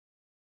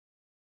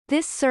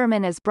This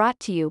sermon is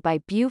brought to you by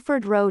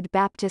Buford Road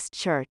Baptist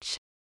Church.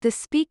 The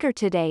speaker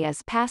today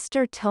is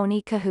Pastor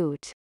Tony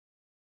Kohout.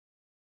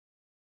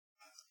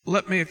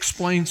 Let me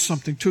explain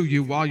something to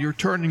you while you're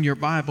turning your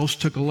Bibles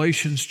to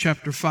Galatians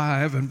chapter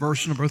 5 and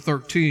verse number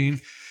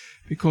 13,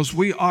 because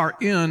we are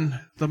in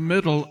the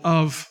middle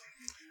of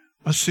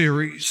a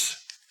series.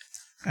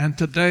 And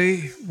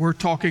today we're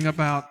talking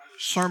about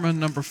sermon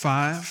number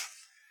 5,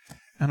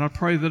 and I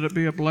pray that it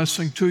be a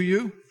blessing to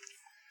you.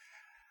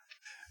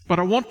 But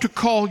I want to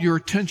call your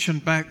attention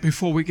back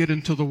before we get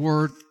into the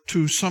Word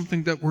to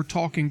something that we're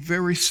talking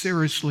very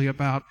seriously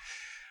about.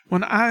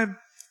 When I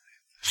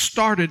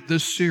started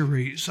this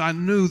series, I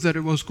knew that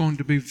it was going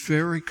to be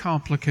very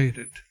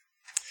complicated.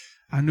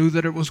 I knew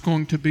that it was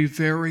going to be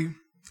very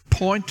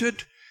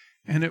pointed,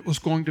 and it was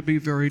going to be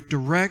very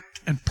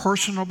direct and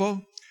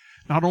personable.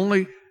 Not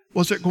only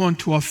was it going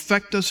to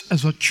affect us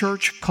as a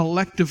church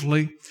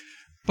collectively,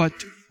 but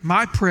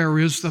my prayer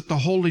is that the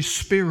Holy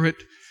Spirit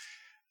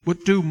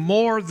would do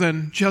more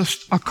than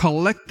just a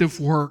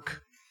collective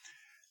work,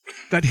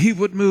 that He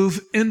would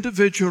move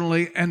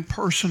individually and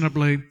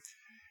personally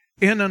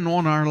in and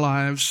on our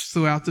lives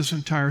throughout this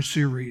entire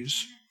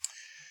series.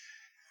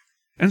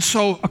 And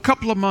so a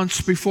couple of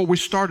months before we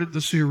started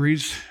the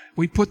series,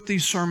 we put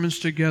these sermons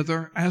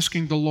together,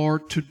 asking the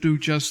Lord to do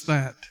just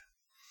that.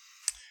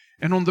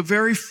 And on the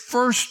very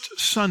first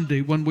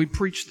Sunday when we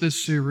preached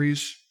this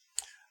series,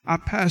 I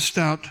passed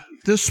out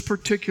this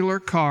particular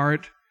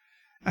card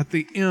at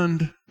the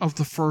end of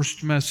the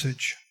first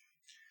message.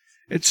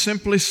 It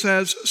simply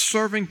says,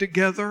 serving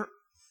together,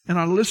 and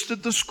I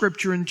listed the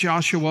scripture in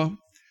Joshua,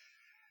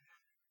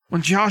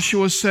 when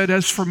Joshua said,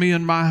 as for me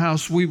and my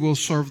house, we will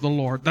serve the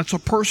Lord. That's a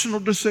personal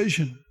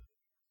decision.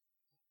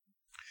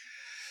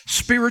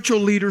 Spiritual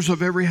leaders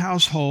of every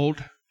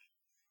household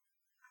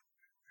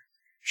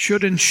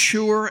should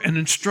ensure and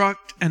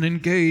instruct and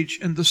engage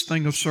in this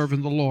thing of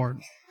serving the Lord.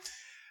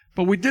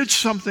 But we did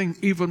something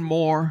even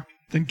more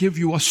than give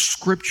you a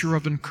scripture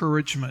of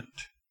encouragement.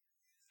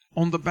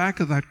 On the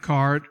back of that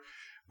card,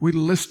 we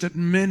listed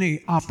many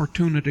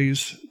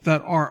opportunities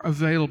that are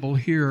available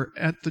here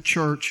at the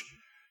church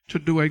to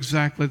do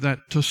exactly that,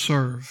 to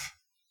serve.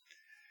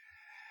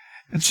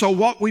 And so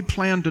what we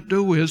plan to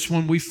do is,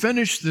 when we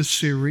finish this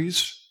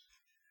series,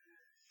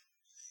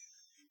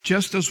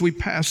 just as we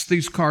pass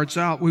these cards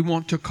out, we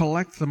want to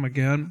collect them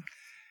again.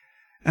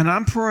 And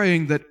I'm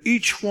praying that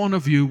each one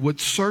of you would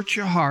search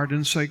your heart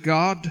and say,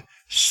 God,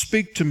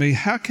 speak to me.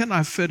 How can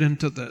I fit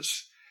into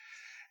this?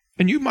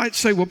 And you might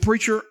say, well,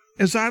 preacher,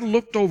 as I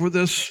looked over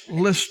this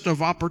list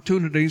of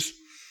opportunities,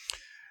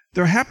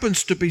 there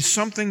happens to be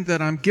something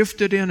that I'm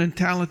gifted in and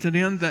talented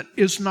in that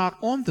is not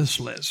on this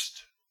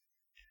list.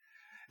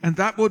 And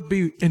that would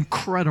be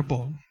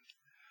incredible.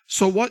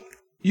 So what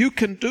you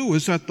can do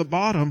is at the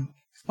bottom,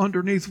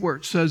 underneath where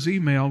it says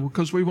email,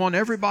 because we want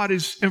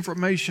everybody's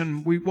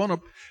information. We want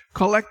to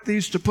collect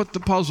these to put the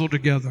puzzle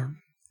together.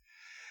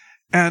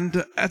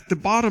 And at the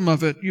bottom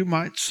of it, you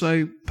might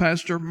say,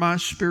 Pastor, my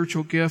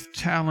spiritual gift,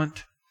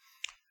 talent,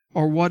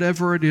 or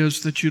whatever it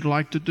is that you'd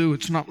like to do.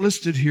 It's not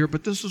listed here,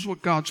 but this is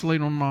what God's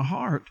laid on my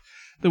heart,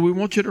 that we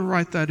want you to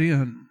write that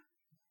in.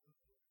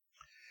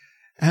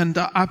 And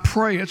I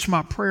pray, it's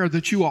my prayer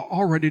that you are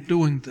already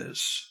doing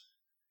this.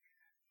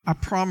 I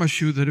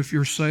promise you that if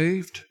you're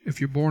saved, if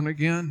you're born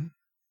again,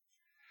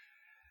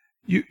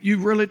 you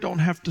really don't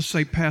have to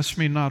say, pass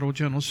me not, O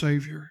gentle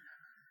Savior.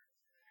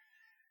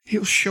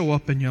 He'll show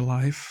up in your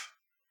life.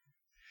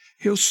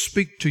 He'll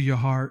speak to your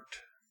heart.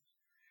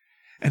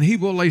 And He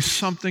will lay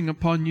something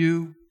upon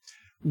you,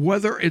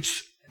 whether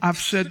it's, I've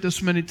said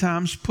this many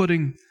times,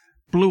 putting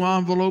blue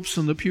envelopes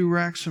in the pew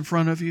racks in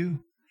front of you,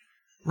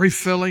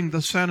 refilling the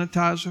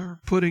sanitizer,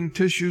 putting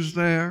tissues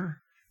there,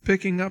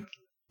 picking up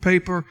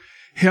paper,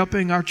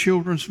 helping our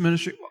children's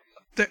ministry.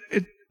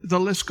 The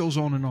list goes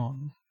on and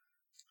on.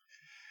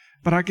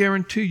 But I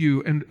guarantee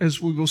you, and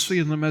as we will see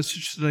in the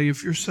message today,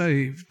 if you're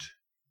saved,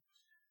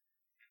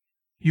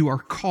 you are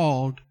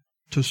called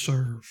to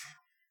serve.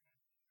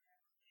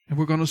 And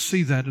we're going to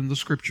see that in the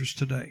scriptures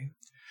today.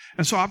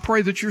 And so I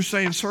pray that you're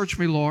saying, search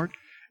me, Lord.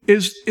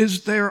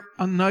 Is there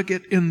a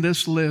nugget in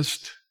this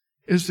list?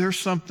 Is there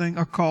something,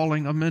 a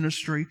calling, a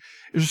ministry?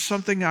 Is there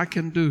something I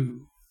can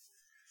do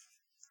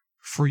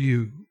for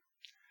you?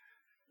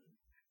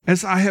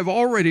 As I have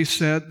already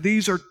said,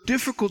 these are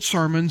difficult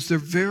sermons. They're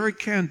very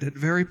candid,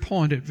 very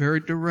pointed, very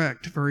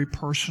direct, very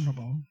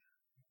personable.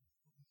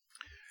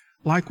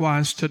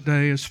 Likewise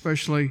today,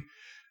 especially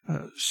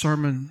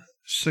sermon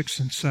 6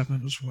 and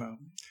 7 as well.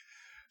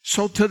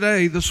 So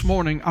today, this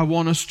morning, I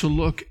want us to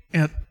look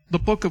at the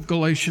book of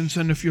Galatians.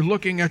 And if you're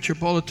looking at your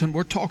bulletin,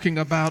 we're talking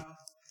about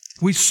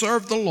we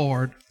serve the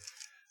Lord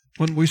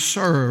when we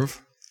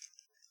serve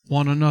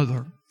one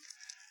another.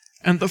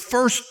 And the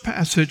first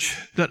passage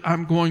that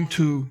I'm going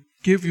to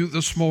give you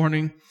this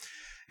morning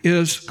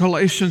is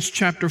Galatians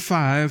chapter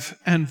 5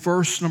 and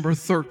verse number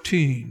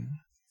 13.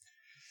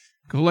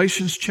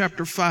 Galatians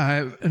chapter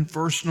 5 and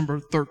verse number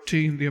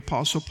 13, the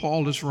Apostle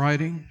Paul is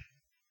writing.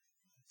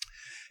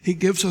 He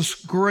gives us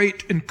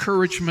great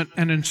encouragement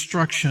and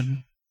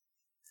instruction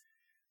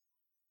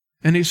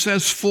And he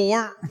says,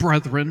 "For,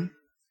 brethren,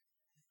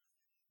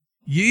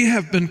 ye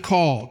have been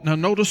called." Now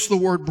notice the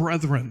word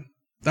brethren.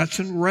 That's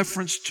in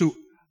reference to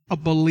a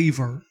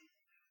believer.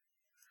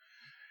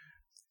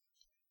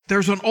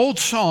 There's an old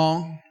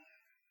song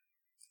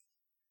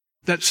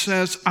that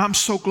says, "I'm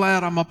so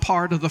glad I'm a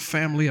part of the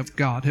family of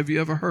God." Have you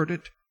ever heard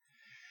it?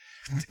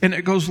 And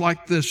it goes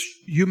like this.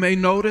 You may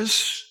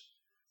notice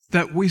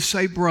that we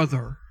say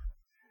brother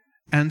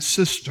and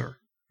sister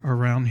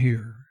around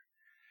here.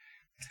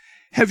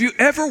 Have you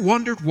ever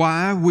wondered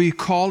why we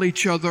call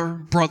each other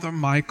Brother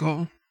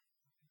Michael,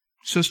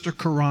 Sister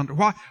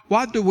Karanda?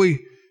 Why do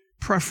we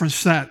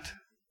preference that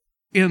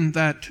in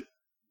that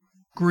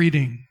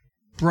greeting?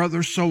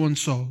 Brother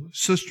so-and-so,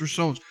 sister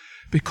so-and-so.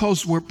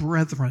 Because we're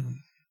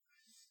brethren.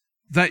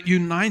 That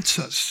unites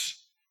us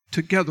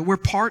together. We're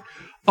part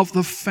of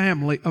the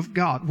family of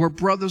God. We're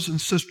brothers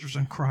and sisters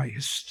in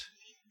Christ.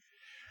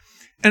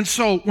 And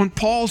so when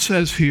Paul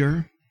says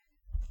here,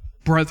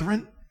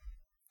 brethren,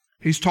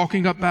 he's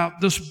talking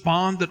about this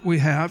bond that we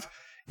have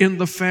in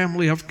the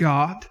family of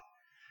God.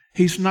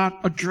 He's not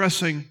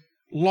addressing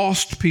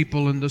lost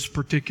people in this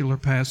particular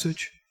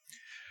passage.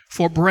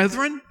 For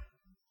brethren,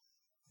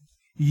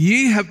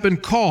 ye have been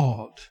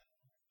called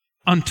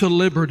unto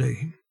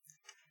liberty.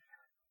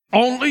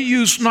 Only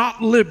use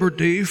not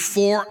liberty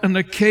for an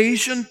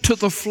occasion to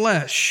the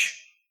flesh,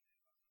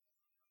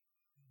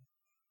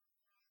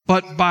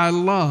 but by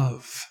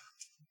love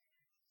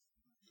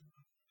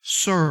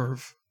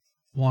serve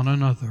one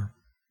another.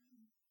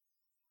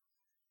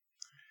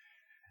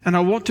 And I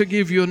want to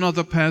give you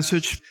another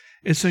passage.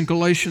 It's in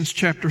Galatians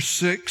chapter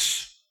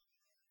 6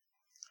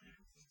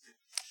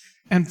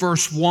 and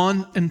verse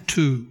 1 and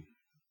 2.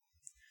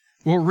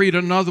 We'll read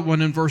another one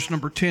in verse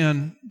number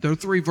 10. There are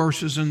 3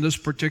 verses in this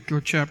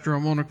particular chapter I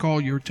want to call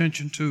your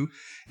attention to.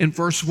 In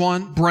verse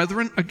 1,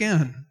 brethren,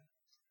 again.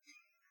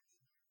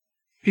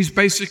 He's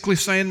basically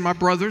saying, my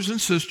brothers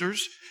and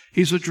sisters.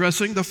 He's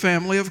addressing the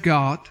family of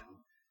God.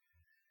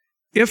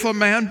 If a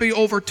man be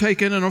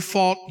overtaken in a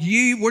fault,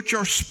 ye which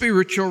are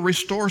spiritual,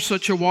 restore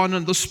such a one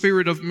in the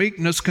spirit of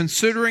meekness,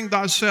 considering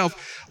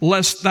thyself,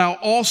 lest thou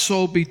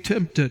also be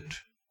tempted.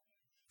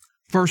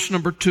 Verse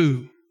number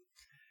 2.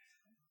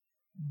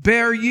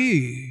 Bear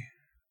ye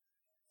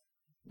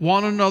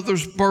one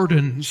another's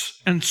burdens,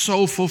 and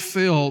so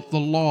fulfill the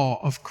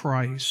law of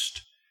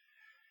Christ.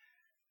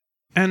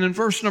 And in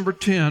verse number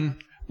 10,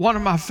 one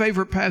of my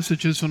favorite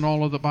passages in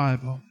all of the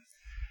Bible.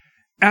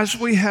 As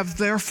we have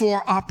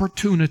therefore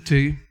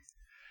opportunity,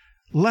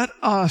 let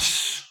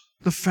us,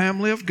 the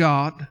family of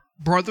God,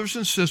 brothers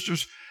and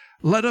sisters,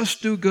 let us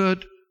do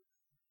good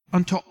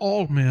unto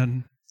all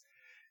men,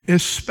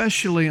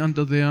 especially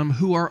unto them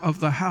who are of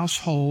the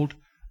household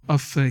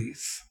of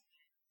faith.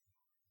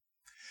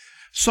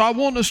 So I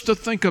want us to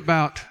think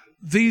about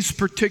these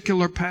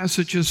particular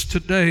passages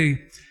today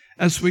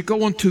as we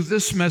go into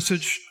this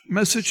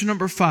message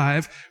number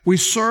 5. We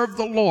serve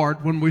the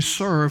Lord when we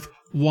serve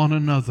one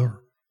another.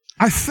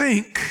 I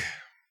think,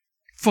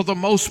 for the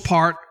most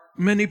part,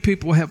 many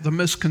people have the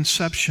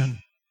misconception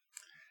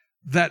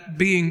that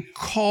being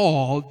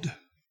called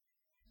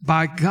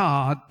by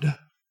God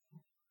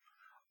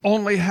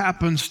only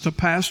happens to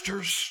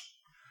pastors,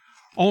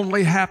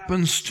 only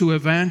happens to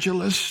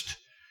evangelists,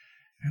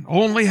 and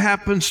only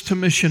happens to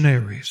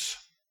missionaries.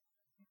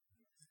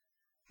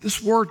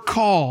 This word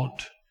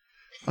called,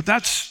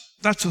 that's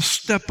a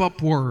step-up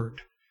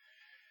word.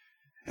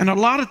 And a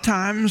lot of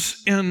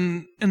times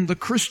in the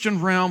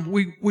Christian realm,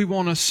 we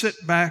want to sit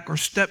back or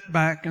step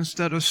back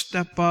instead of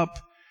step up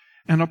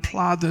and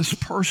apply this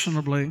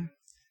personally.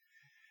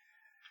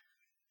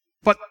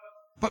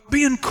 But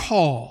being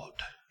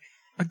called,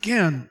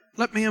 again,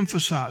 let me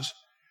emphasize,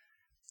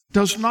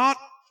 does not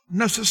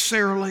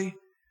necessarily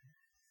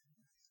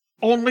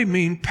only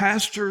mean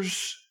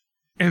pastors,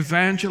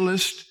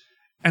 evangelists,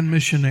 and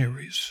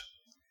missionaries.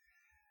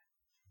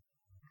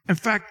 In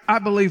fact, I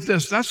believe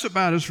this. That's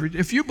about as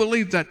if you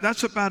believe that,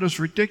 that's about as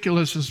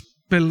ridiculous as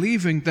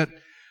believing that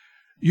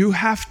you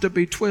have to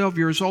be 12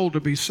 years old to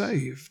be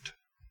saved.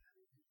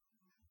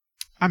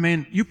 I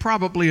mean, you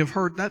probably have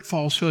heard that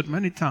falsehood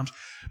many times.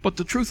 But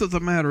the truth of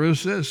the matter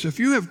is this. If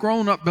you have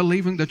grown up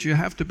believing that you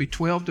have to be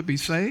 12 to be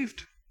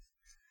saved,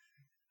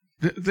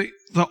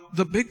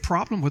 the big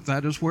problem with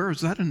that is, where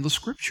is that in the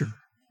Scripture?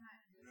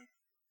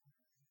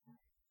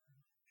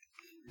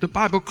 The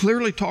Bible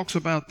clearly talks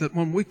about that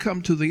when we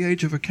come to the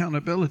age of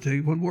accountability,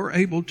 when we're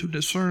able to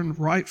discern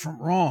right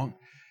from wrong,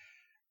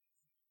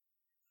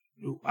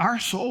 our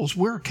souls,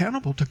 we're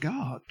accountable to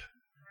God.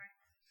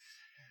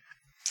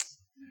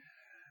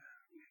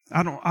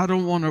 I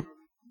don't want to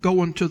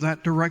go into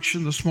that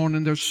direction this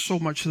morning. There's so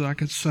much that I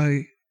could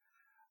say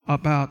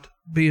about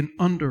being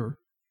under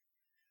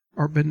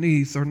or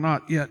beneath or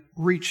not yet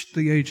reached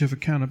the age of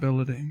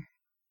accountability.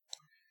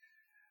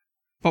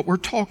 But we're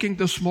talking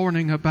this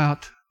morning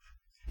about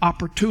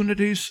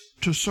opportunities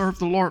to serve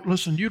the Lord.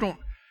 Listen,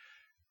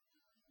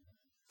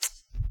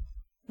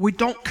 we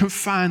don't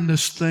confine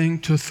this thing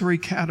to 3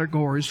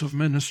 categories of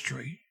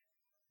ministry: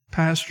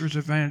 pastors,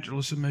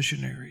 evangelists, and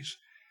missionaries.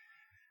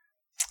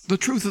 The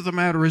truth of the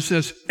matter is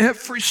this: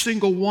 every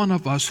single one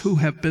of us who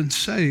have been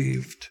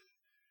saved,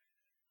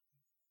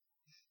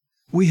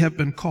 we have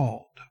been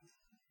called.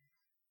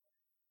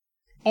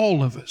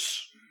 All of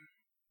us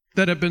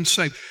that have been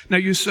saved. Now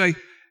you say,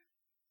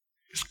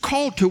 it's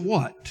called to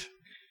what?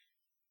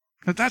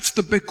 Now that's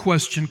the big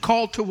question.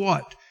 Called to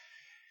what?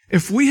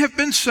 If we have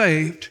been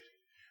saved,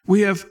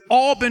 we have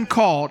all been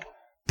called,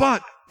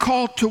 but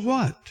called to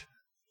what?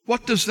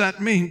 What does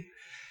that mean?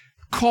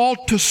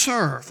 Called to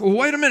serve. Well,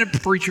 wait a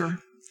minute, preacher.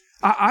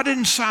 I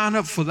didn't sign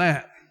up for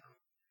that.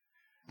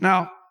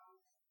 Now,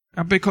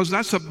 because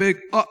that's a big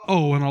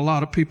uh-oh in a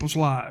lot of people's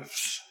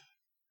lives.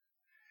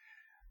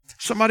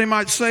 Somebody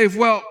might say,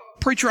 well,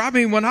 preacher, I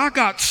mean, when I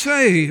got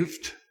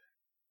saved,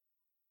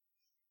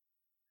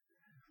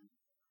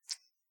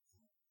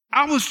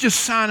 I was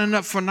just signing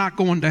up for not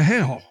going to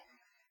hell.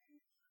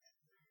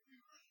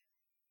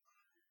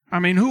 I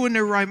mean, who in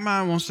their right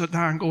mind wants to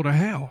die and go to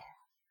hell?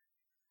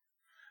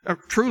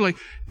 Truly,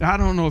 I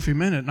don't know if he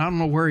meant it, and I don't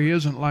know where he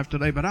is in life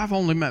today, but I've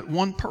only met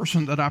one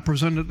person that I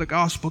presented the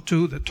gospel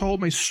to that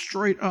told me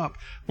straight up,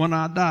 when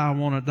I die, I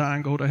want to die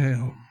and go to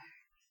hell.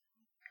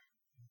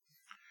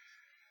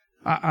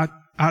 I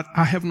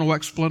have no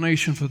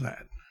explanation for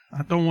that.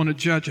 I don't want to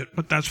judge it,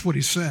 but that's what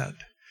he said.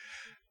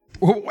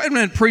 Well, wait a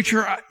minute,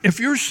 preacher. If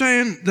you're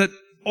saying that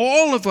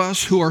all of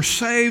us who are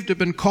saved have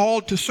been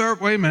called to serve,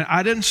 wait a minute,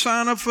 I didn't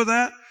sign up for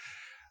that.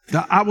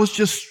 I was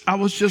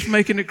just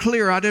making it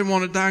clear I didn't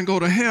want to die and go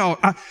to hell.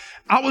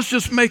 I was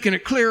just making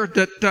it clear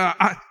that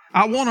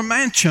I want a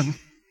mansion.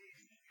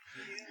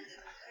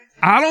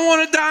 I don't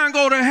want to die and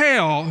go to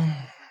hell,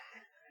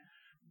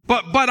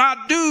 but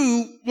I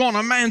do want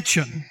a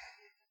mansion.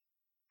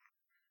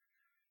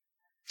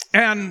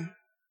 And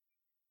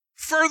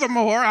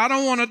furthermore, I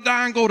don't want to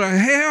die and go to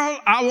hell.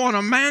 I want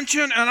a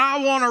mansion and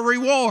I want a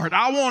reward.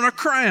 I want a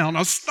crown,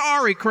 a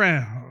starry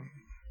crown.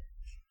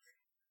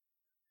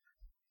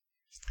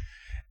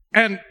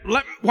 And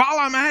while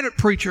I'm at it,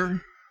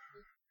 preacher,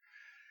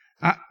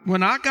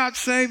 when I got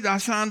saved, I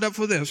signed up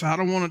for this. I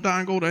don't want to die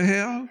and go to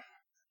hell.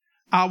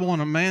 I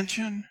want a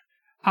mansion.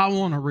 I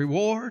want a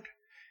reward.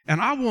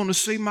 And I want to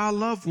see my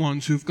loved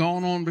ones who've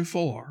gone on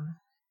before.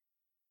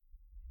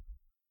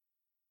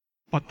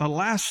 But the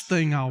last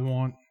thing I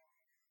want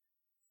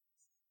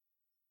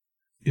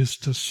is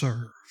to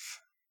serve.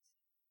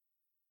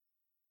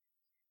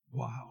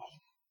 Wow.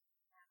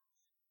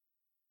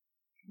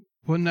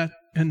 Isn't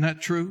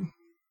that true?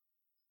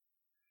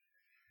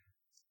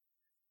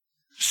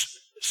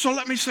 So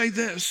let me say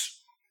this.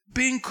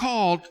 Being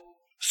called,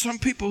 some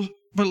people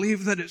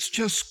believe that it's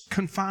just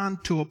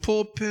confined to a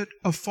pulpit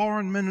of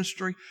foreign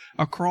ministry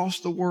across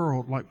the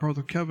world, like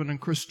Brother Kevin and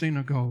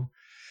Christina go.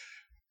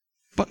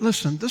 But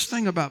listen, this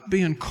thing about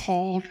being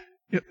called,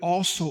 it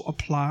also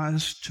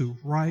applies to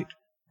right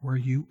where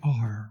you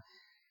are.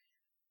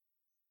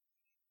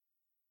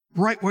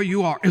 Right where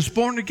you are. As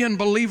born-again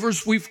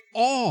believers, we've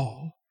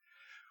all,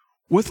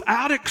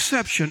 without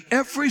exception,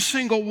 every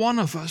single one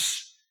of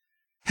us,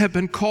 have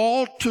been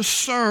called to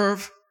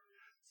serve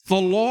the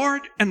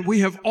Lord, and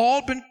we have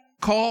all been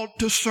called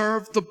to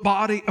serve the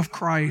body of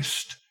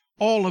Christ,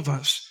 all of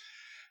us.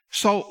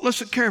 So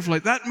listen carefully.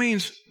 That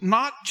means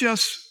not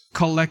just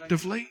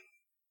collectively,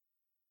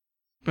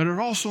 but it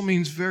also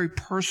means very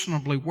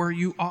personally where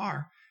you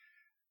are.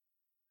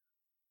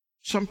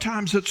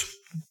 Sometimes it's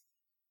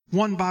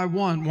one by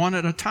one, one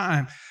at a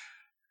time.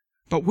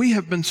 But we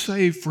have been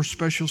saved for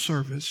special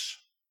service.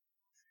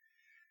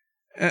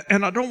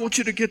 And I don't want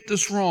you to get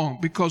this wrong,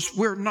 because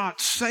we're not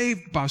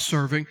saved by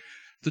serving.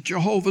 The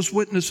Jehovah's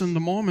Witnesses and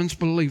the Mormons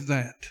believe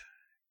that.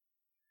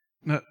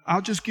 Now,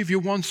 I'll just give you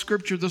one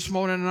scripture this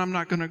morning, and I'm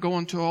not going to go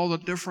into all the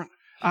different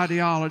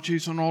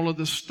ideologies and all of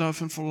this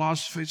stuff and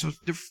philosophies of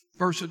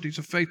diversities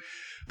of faith.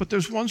 But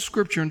there's one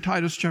scripture in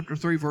Titus chapter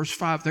 3, verse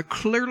 5 that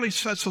clearly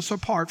sets us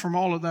apart from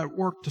all of that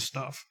work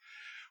stuff.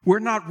 We're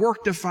not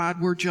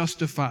work-defied, we're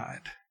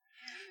justified.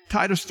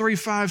 Titus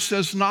 3:5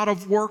 says, not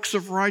of works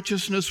of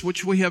righteousness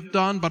which we have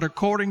done, but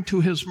according to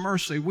his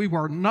mercy. We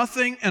were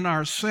nothing in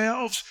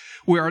ourselves.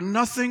 We are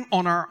nothing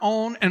on our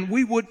own, and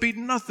we would be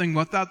nothing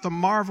without the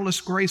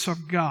marvelous grace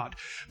of God.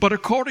 But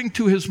according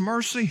to his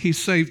mercy, he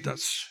saved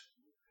us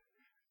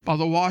by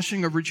the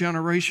washing of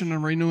regeneration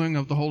and renewing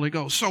of the Holy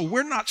Ghost. So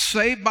we're not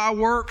saved by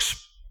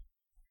works,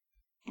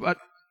 but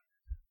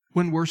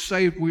when we're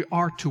saved, we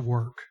are to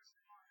work.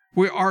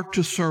 We are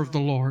to serve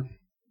the Lord.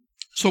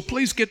 So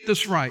please get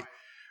this right.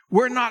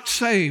 We're not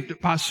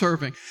saved by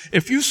serving.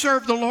 If you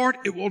serve the Lord,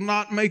 it will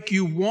not make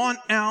you 1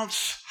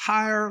 ounce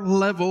higher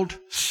leveled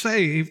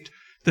saved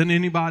than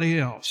anybody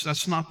else.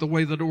 That's not the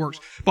way that it works.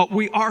 But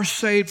we are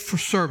saved for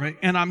serving.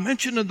 And I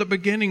mentioned in the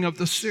beginning of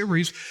the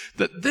series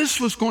that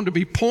this was going to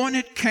be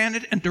pointed,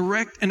 candid, and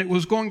direct, and it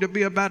was going to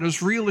be about as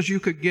real as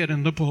you could get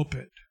in the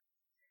pulpit.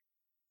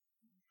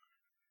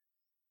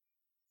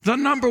 The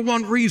number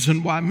one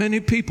reason why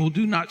many people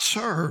do not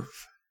serve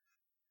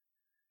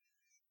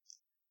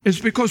is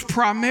because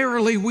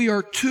primarily we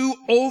are too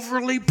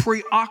overly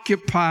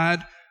preoccupied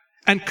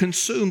and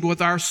consumed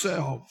with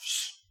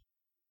ourselves.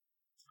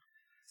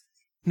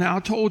 Now, I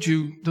told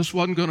you this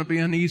wasn't going to be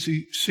an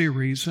easy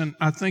series, and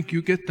I think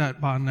you get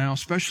that by now,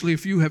 especially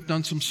if you have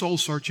done some soul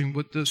searching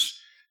with this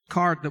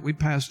card that we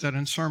passed out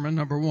in sermon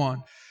number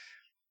 1.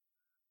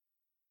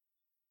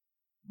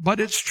 But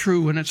it's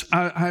true, and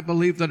I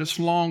believe that it's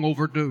long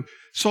overdue.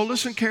 So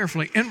listen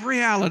carefully. In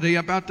reality,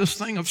 about this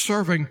thing of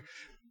serving,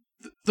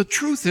 the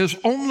truth is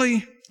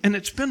only, and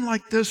it's been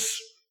like this,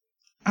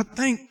 I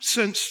think,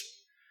 since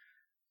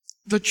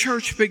the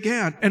church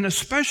began, and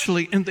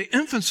especially in the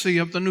infancy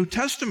of the New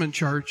Testament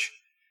church,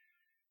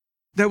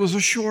 there was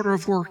a shortage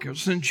of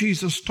workers. And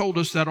Jesus told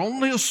us that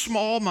only a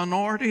small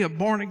minority of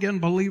born-again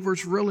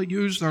believers really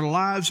use their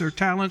lives, their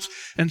talents,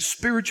 and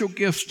spiritual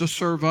gifts to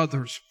serve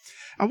others.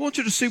 I want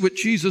you to see what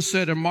Jesus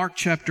said in Mark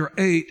chapter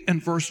 8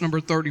 and verse number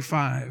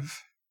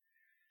 35.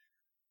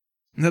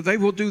 Now, they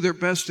will do their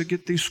best to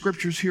get these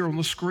scriptures here on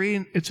the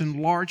screen. It's in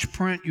large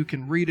print. You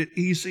can read it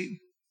easy.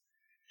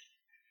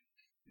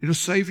 It'll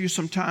save you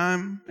some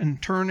time in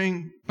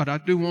turning, but I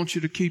do want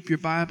you to keep your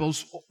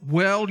Bibles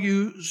well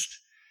used.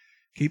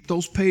 Keep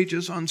those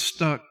pages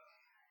unstuck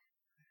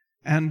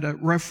and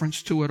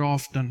reference to it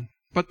often.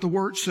 But the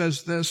word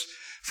says this,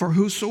 "For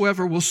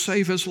whosoever will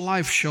save his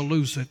life shall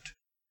lose it.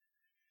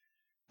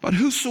 But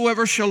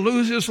whosoever shall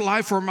lose his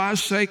life for my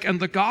sake and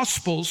the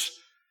gospel's,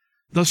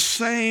 the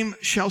same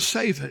shall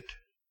save it."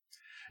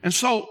 And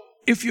so,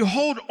 if you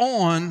hold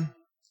on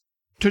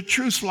to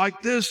truths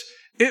like this,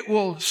 it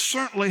will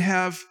certainly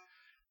have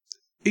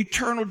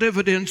eternal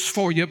dividends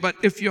for you. But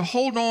if you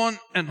hold on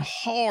and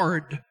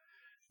hoard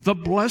the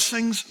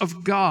blessings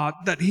of God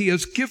that He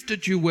has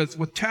gifted you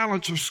with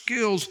talents or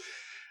skills,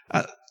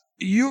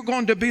 you're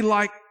going to be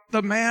like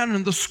the man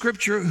in the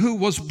scripture who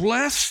was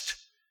blessed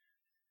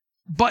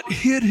but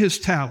hid his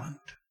talent.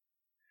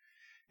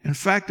 In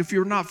fact, if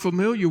you're not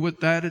familiar with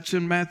that, it's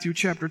in Matthew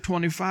chapter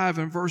 25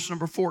 and verse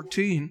number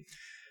 14.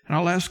 And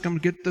I'll ask them to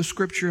get the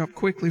scripture up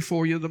quickly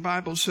for you. The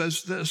Bible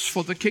says this,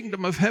 "For the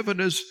kingdom of heaven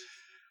is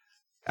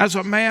as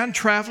a man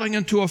traveling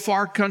into a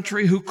far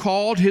country who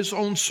called his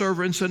own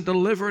servants and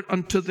delivered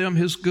unto them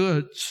his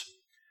goods.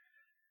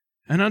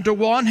 And unto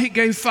one he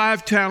gave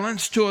 5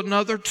 talents, to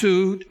another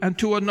 2, and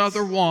to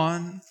another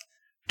 1,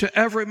 to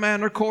every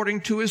man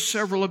according to his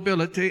several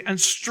ability,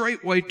 and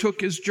straightway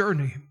took his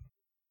journey.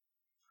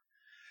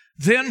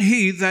 Then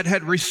he that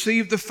had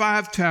received the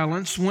 5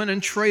 talents went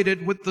and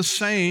traded with the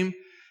same,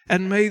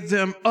 and made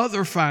them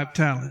other 5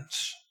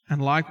 talents.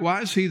 And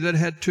likewise he that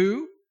had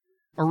 2,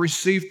 or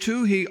received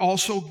 2, he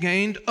also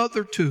gained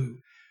other 2.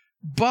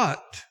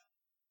 But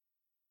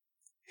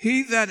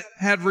he that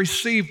had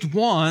received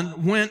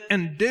 1 went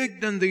and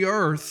digged in the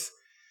earth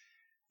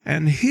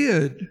and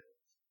hid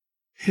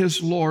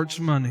his Lord's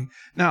money."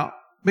 Now,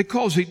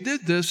 because he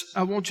did this,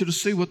 I want you to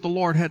see what the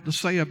Lord had to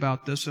say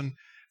about this in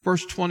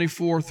verse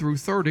 24 through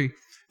 30.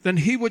 "Then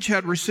he which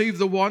had received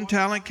the 1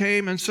 talent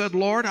came and said,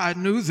 Lord, I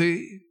knew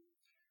thee,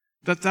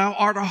 that thou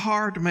art a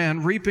hard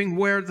man, reaping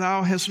where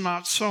thou hast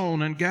not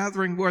sown, and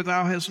gathering where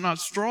thou hast not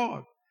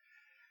strawed.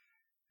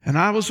 And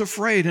I was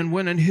afraid, and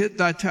went and hid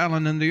thy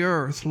talent in the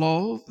earth.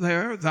 Lo,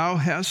 there thou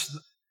hast,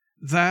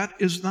 that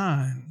is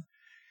thine.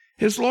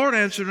 His Lord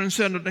answered and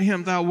said unto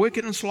him, Thou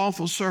wicked and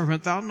slothful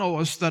servant, thou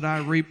knowest that I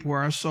reap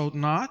where I sowed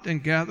not,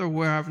 and gather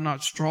where I have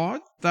not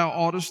strawed. Thou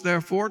oughtest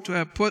therefore to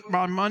have put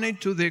my money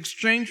to the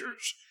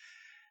exchangers,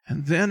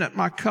 and then at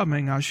my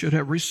coming I should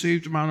have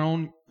received mine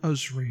own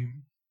usury.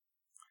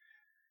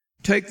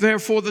 Take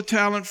therefore the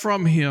talent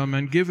from him,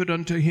 and give it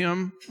unto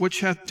him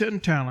which hath 10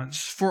 talents.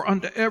 For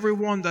unto every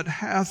one that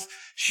hath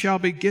shall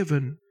be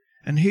given,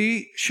 and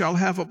he shall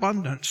have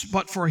abundance.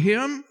 But for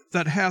him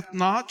that hath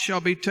not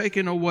shall be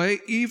taken away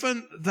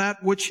even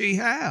that which he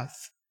hath.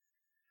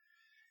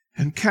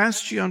 And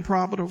cast ye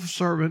unprofitable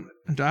servant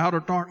into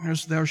outer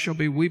darkness, there shall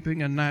be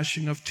weeping and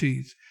gnashing of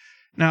teeth."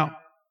 Now,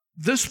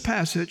 this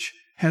passage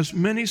has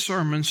many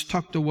sermons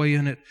tucked away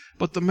in it.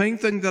 But the main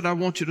thing that I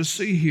want you to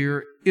see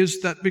here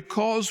is that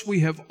because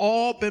we have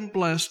all been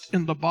blessed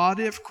in the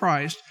body of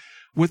Christ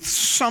with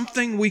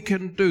something we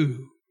can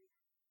do,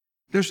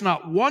 there's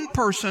not one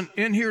person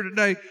in here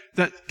today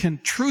that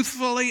can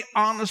truthfully,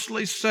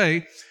 honestly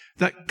say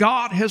that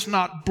God has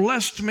not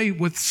blessed me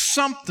with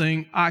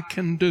something I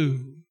can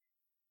do.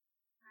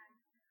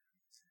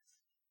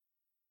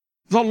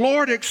 The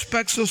Lord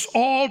expects us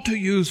all to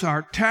use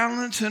our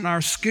talents and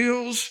our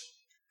skills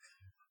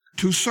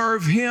to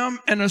serve Him,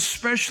 and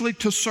especially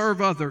to serve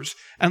others.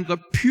 And the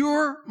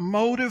pure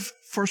motive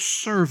for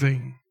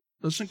serving,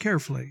 listen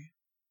carefully,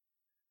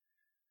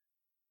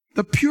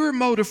 the pure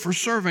motive for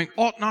serving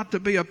ought not to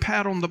be a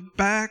pat on the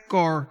back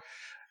or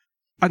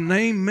a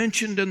name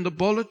mentioned in the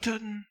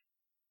bulletin,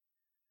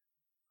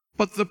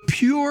 but the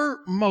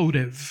pure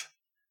motive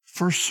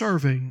for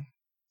serving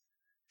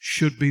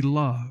should be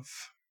love.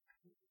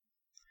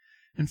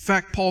 In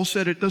fact, Paul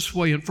said it this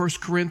way in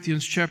 1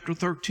 Corinthians chapter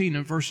 13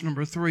 and verse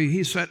number 3.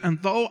 He said,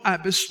 "And though I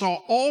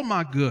bestow all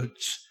my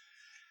goods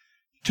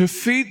to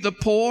feed the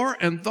poor,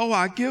 and though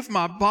I give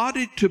my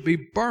body to be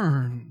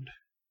burned,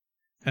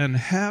 and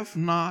have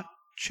not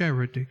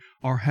charity,"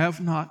 or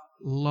have not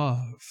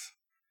love,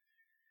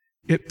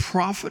 "it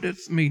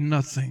profiteth me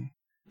nothing."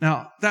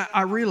 Now, that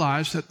I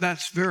realize that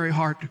that's very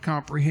hard to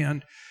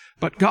comprehend,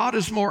 but God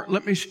is more,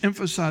 let me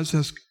emphasize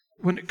this,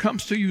 when it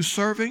comes to you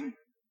serving,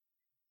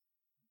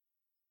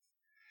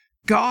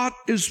 God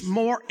is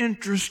more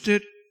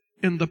interested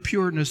in the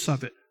pureness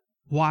of it,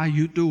 why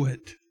you do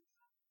it,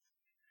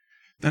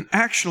 than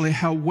actually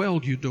how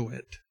well you do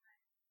it.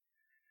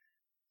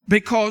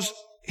 Because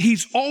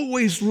He's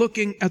always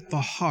looking at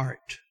the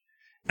heart,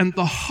 and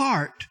the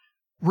heart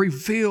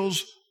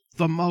reveals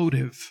the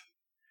motive.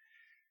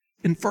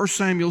 In 1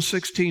 Samuel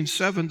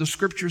 16:7, the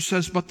scripture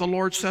says, "But the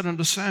Lord said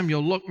unto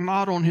Samuel, Look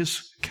not on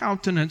his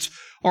countenance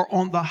or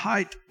on the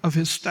height of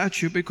his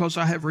stature, because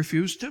I have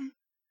refused him.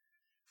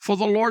 For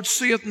the Lord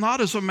seeth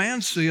not as a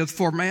man seeth,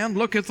 for man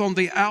looketh on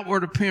the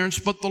outward appearance,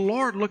 but the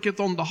Lord looketh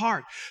on the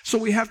heart." So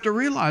we have to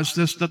realize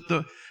this, that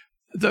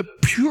the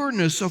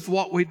pureness of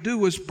what we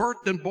do is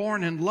birthed and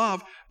born in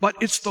love, but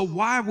it's the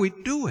why we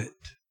do it.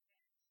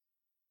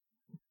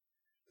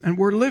 And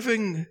we're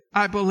living,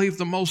 I believe,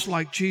 the most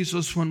like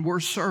Jesus when we're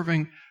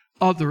serving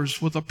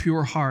others with a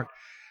pure heart.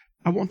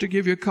 I want to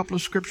give you a couple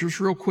of scriptures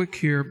real quick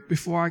here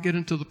before I get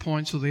into the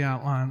points of the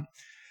outline.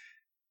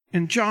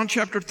 In John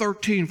chapter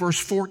 13, verse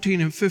 14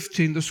 and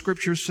 15, the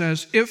scripture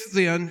says, "If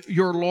then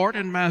your Lord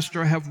and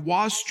Master have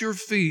washed your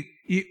feet,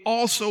 ye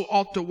also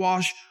ought to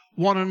wash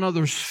one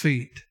another's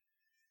feet.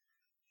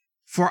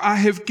 For I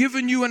have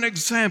given you an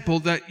example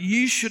that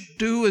ye should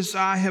do as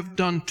I have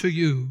done to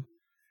you."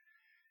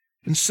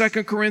 In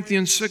 2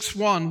 Corinthians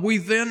 6:1, "We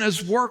then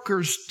as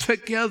workers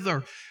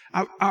together,"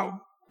 I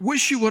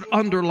wish you would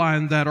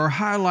underline that or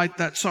highlight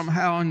that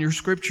somehow in your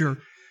scripture.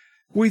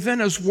 "We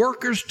then as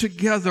workers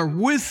together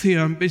with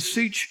Him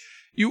beseech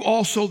you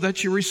also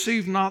that you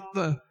receive not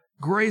the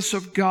grace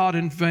of God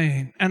in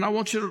vain." And I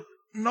want you to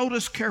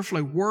notice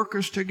carefully,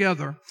 workers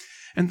together.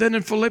 And then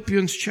in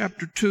Philippians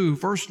chapter 2,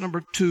 verse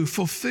number 2,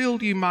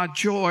 "Fulfill ye my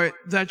joy,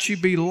 that ye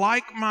be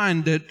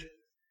like-minded,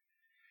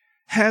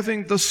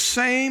 having the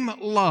same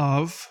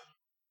love,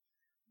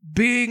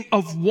 being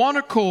of one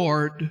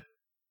accord,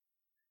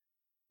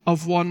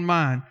 of one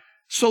mind."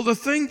 So the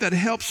thing that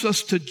helps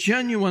us to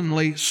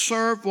genuinely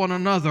serve one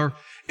another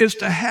is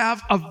to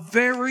have a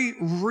very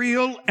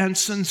real and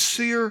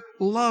sincere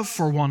love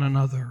for one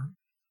another.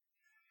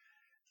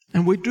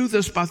 And we do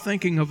this by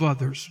thinking of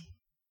others.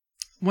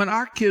 When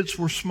our kids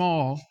were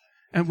small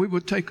and we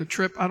would take a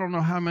trip, I don't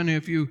know how many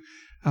of you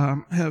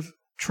have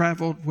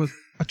traveled with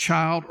a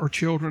child or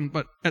children,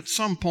 but at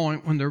some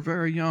point when they're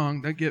very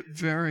young, they get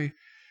very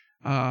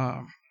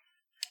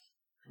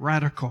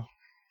radical.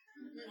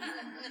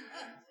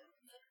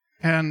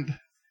 And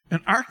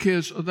our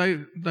kids,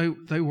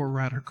 they were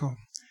radical,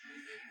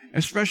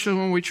 especially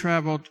when we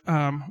traveled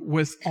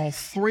with all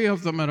three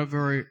of them at a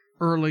very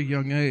early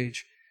young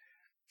age.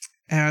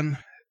 And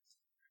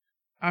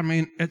I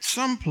mean, at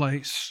some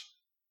place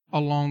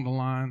along the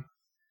line,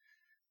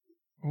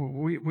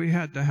 we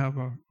had to have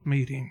a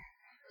meeting.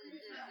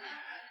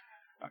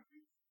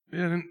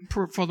 And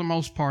for the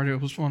most part, it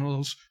was one of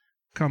those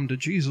come to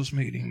Jesus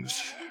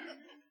meetings.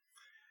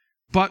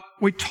 But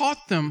we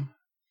taught them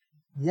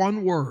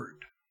one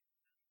word.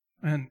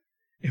 And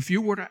if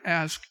you were to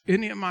ask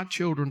any of my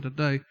children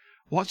today,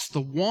 what's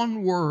the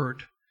one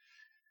word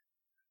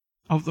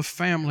of the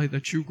family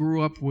that you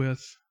grew up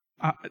with,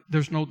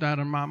 there's no doubt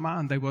in my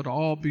mind they would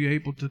all be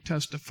able to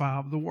testify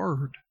of the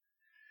word.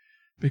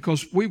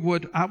 Because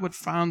I would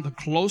find the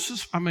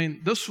closest,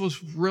 this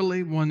was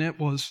really when it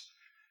was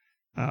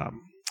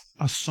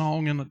a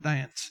song and a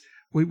dance.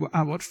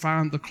 I would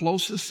find the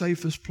closest,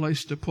 safest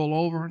place to pull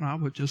over, and I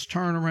would just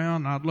turn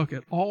around and I'd look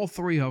at all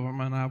three of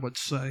them and I would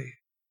say,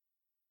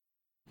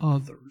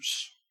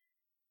 others.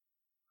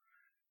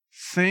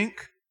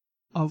 Think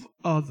of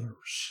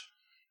others.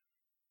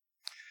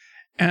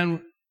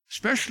 And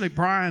especially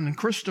Brian and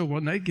Crystal,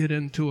 when they get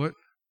into it,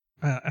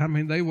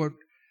 they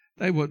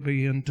would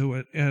be into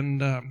it.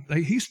 And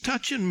he's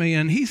touching me,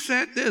 and he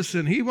said this,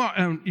 and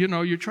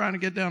you're trying to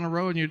get down the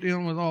road and you're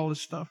dealing with all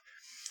this stuff.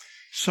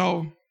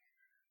 So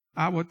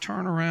I would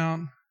turn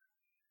around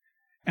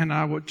and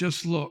I would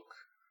just look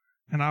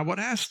and I would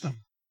ask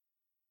them,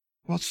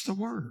 what's the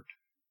word?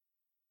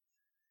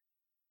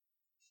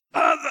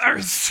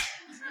 Others.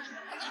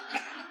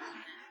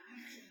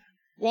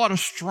 What a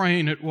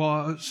strain it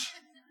was.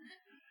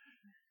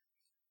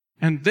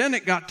 And then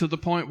it got to the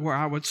point where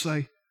I would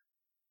say,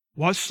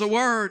 what's the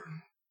word?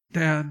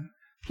 Dad,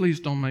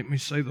 please don't make me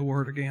say the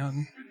word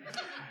again.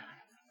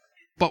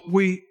 But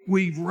we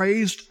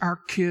raised our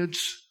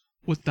kids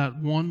with that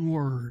one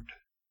word,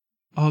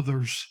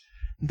 others.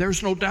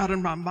 There's no doubt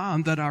in my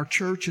mind that our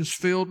church is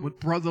filled with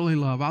brotherly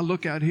love. I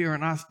look out here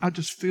and I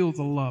just feel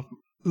the love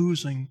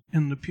oozing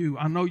in the pew.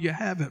 I know you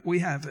have it. We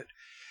have it.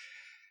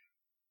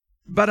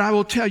 But I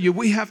will tell you,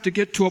 we have to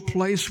get to a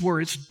place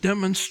where it's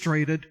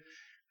demonstrated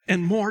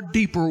in more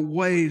deeper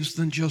ways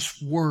than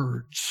just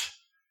words.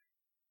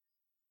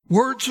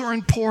 Words are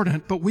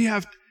important, but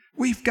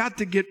we've got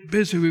to get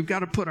busy. We've got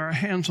to put our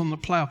hands on the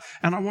plow.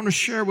 And I want to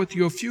share with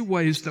you a few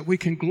ways that we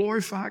can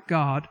glorify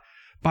God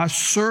by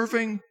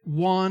serving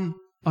one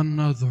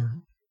another.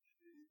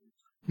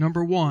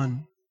 Number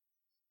one,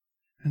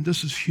 and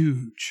this is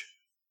huge,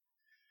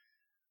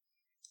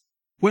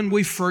 when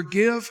we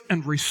forgive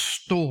and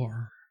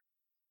restore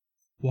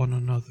one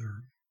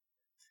another.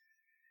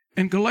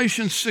 In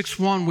Galatians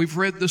 6:1, we've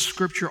read this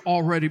scripture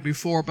already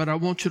before, but I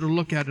want you to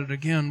look at it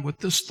again with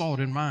this thought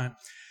in mind.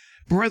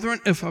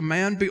 Brethren, if a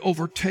man be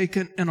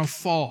overtaken in a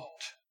fault,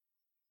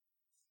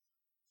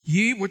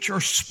 ye which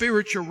are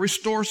spiritual,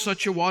 restore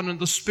such a one in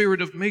the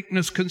spirit of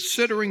meekness,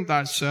 considering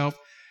thyself,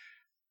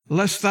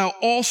 lest thou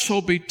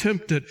also be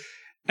tempted.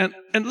 And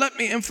let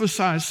me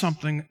emphasize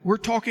something. We're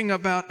talking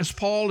about, as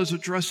Paul is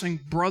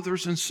addressing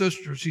brothers and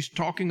sisters, he's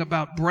talking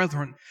about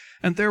brethren.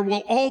 And there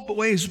will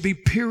always be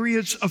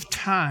periods of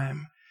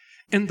time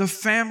in the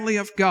family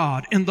of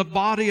God, in the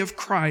body of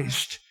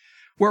Christ,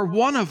 where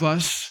one of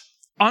us,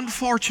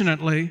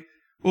 unfortunately,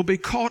 will be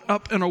caught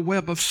up in a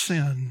web of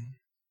sin.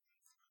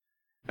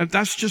 And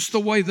that's just the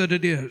way that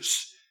it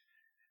is.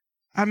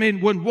 I mean,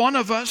 when one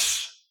of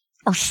us,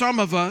 or some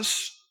of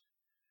us,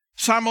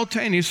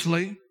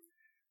 simultaneously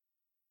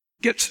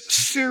gets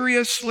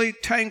seriously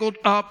tangled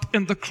up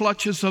in the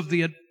clutches of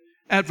the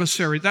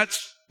adversary,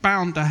 that's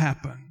bound to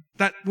happen.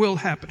 That will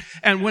happen.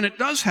 And when it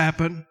does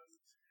happen,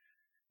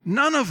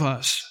 none of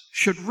us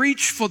should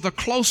reach for the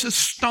closest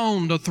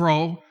stone to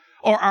throw,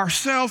 or our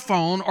cell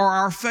phone, or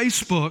our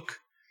Facebook.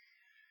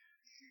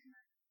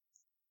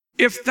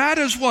 If that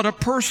is what a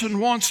person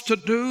wants to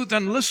do,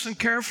 then listen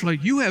carefully.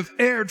 You have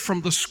erred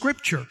from the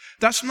Scripture.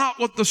 That's not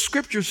what the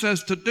Scripture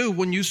says to do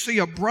when you see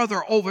a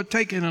brother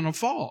overtaken in a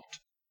fault.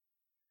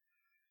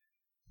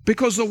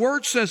 Because the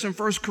Word says in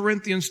 1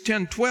 Corinthians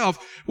 10:12,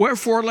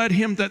 wherefore let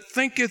him that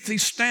thinketh he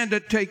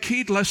standeth take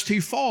heed lest he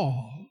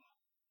fall.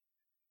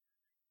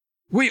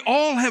 We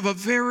all have a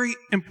very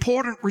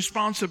important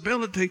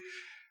responsibility,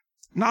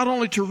 not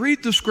only to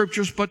read the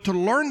Scriptures, but to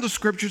learn the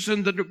Scriptures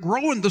and to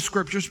grow in the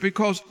Scriptures.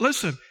 Because,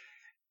 listen,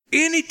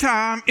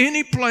 anytime,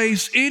 any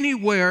place,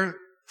 anywhere,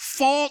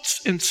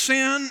 faults and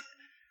sin,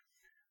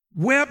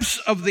 webs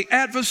of the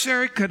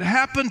adversary could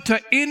happen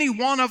to any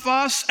one of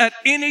us at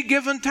any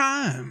given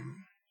time.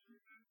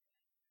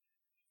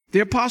 The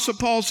Apostle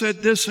Paul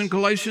said this in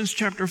Galatians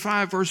chapter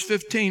 5, verse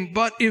 15,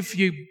 but if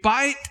ye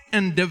bite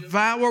and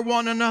devour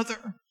one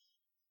another,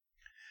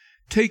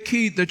 take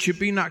heed that you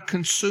be not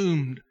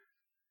consumed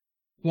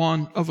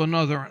one of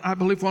another. I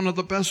believe one of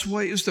the best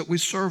ways that we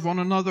serve one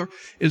another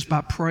is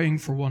by praying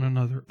for one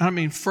another. I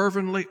mean,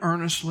 fervently,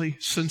 earnestly,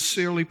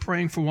 sincerely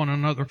praying for one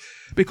another.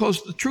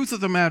 Because the truth of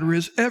the matter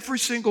is, every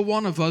single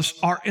one of us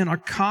are in a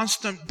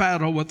constant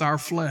battle with our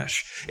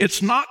flesh.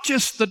 It's not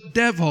just the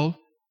devil,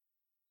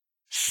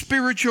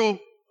 spiritual,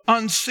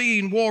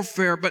 unseen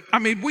warfare, but I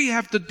mean, we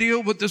have to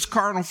deal with this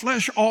carnal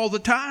flesh all the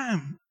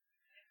time.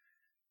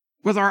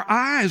 With our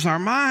eyes, our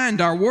mind,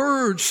 our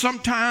words,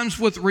 sometimes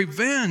with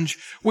revenge.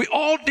 We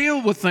all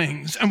deal with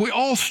things and we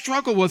all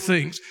struggle with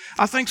things.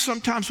 I think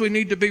sometimes we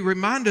need to be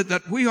reminded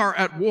that we are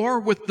at war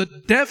with the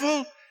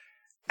devil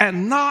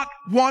and not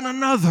one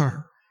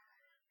another.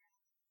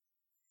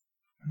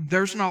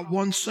 There's not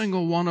one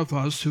single one of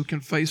us who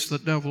can face the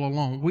devil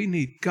alone. We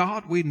need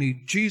God, we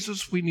need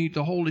Jesus, we need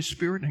the Holy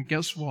Spirit, and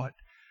guess what?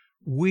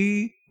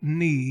 We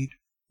need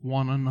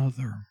one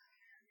another.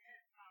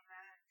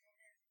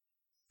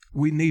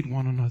 We need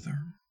one another.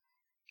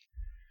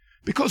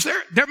 Because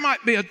there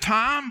might be a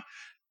time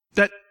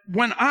that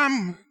when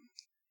I'm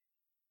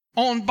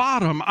on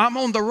bottom, I'm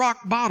on the rock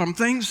bottom,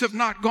 things have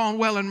not gone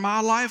well in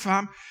my life,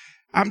 I'm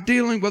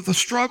dealing with a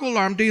struggle,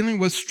 I'm dealing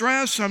with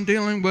stress, I'm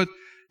dealing with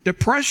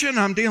depression,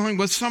 I'm dealing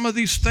with some of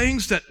these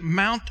things that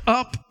mount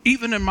up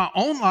even in my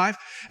own life.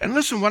 And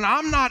listen, when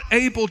I'm not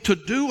able to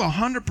do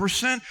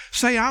 100%,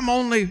 say I'm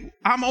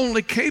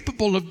only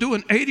capable of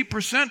doing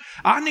 80%,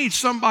 I need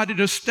somebody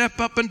to step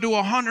up and do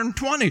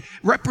 120,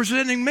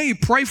 representing me.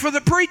 Pray for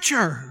the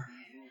preacher.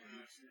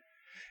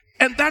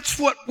 And that's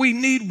what we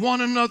need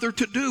one another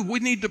to do. We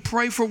need to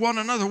pray for one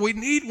another. We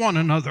need one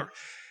another.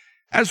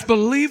 As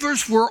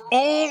believers, we're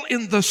all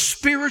in the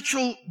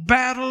spiritual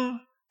battle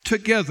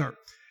together.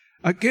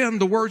 Again,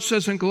 the word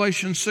says in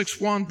Galatians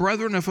 6:1,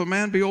 brethren, if a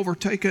man be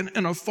overtaken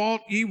in a fault,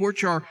 ye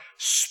which are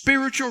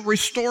spiritual,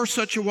 restore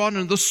such a one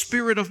in the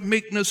spirit of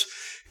meekness,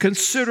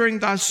 considering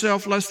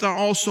thyself, lest thou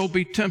also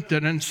be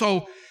tempted. And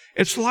so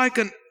it's like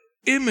an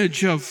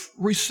image of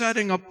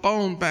resetting a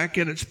bone back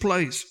in its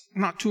place.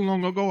 Not too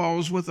long ago, I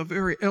was with a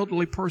very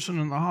elderly person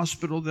in the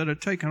hospital that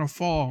had taken a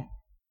fall,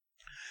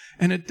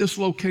 and it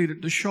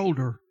dislocated the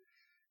shoulder.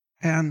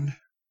 And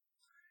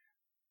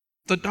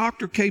the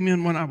doctor came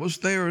in when I was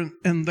there,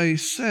 and they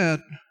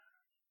said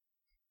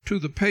to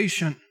the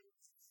patient,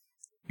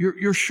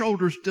 your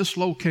shoulder's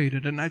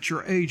dislocated, and at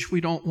your age, we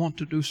don't want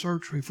to do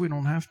surgery if we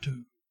don't have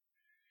to.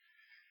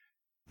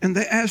 And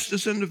they asked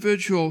this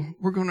individual,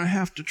 we're going to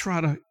have to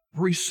try to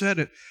reset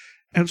it.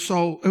 And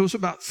so it was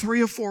about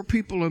 3 or 4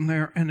 people in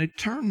there, and they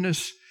turned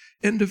this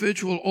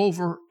individual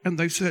over, and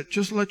they said,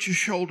 just let your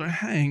shoulder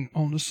hang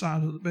on the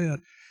side of the bed.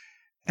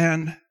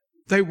 And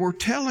they were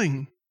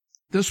telling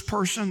this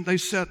person, they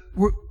said,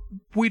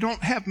 we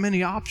don't have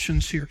many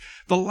options here.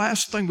 The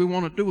last thing we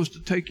want to do is to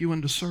take you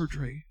into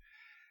surgery.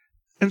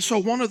 And so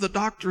one of the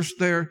doctors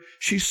there,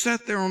 she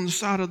sat there on the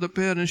side of the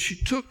bed and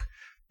she took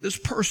this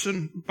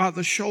person by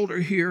the shoulder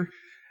here.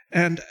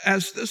 And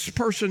as this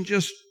person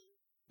just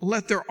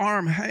let their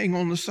arm hang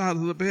on the side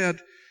of the bed,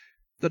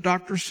 the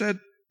doctor said,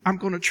 I'm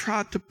going to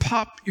try to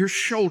pop your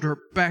shoulder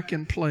back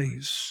in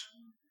place.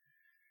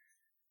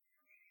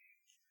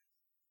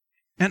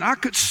 And I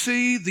could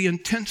see the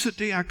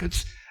intensity, I could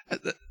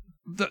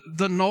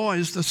the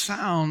noise, the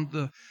sound,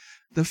 the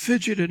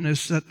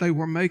fidgetiness that they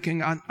were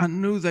making. I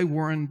knew they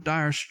were in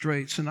dire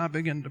straits, and I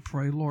began to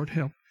pray, Lord,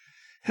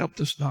 help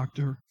this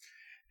doctor.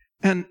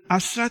 And I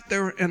sat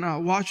there and I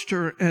watched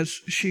her as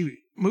she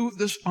moved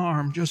this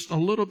arm just a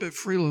little bit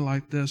freely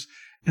like this,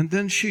 and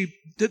then she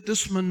did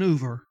this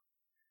maneuver,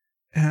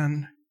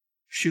 and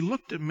she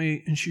looked at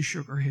me and she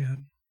shook her head.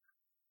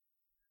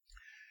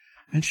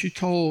 And she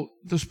told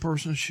this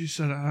person, she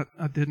said,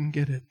 I didn't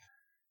get it.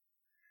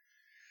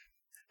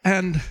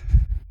 And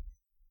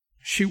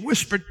she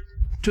whispered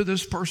to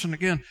this person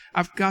again,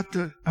 I've got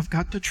to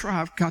try,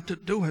 I've got to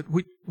do it.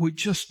 We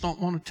just don't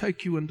want to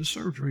take you into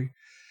surgery.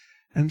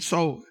 And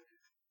so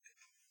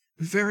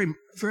very,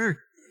 very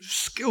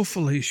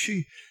skillfully,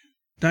 she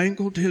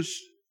dangled his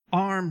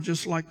arm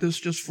just like this,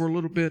 just for a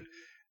little bit.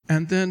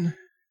 And then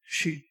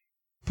she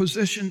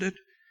positioned it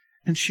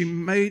and she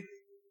made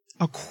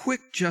a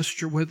quick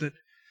gesture with it.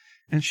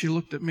 And she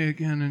looked at me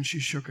again and she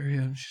shook her head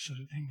and she said,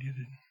 I didn't get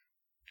it.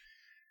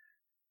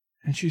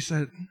 And she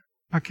said,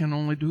 I can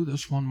only do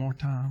this one more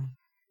time.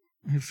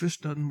 And if this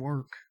doesn't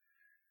work,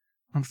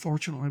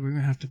 unfortunately, we're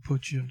going to have to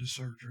put you into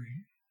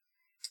surgery.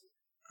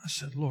 I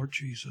said, Lord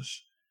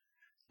Jesus,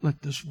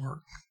 let this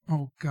work.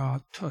 Oh,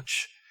 God,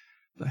 touch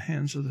the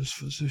hands of this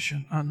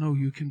physician. I know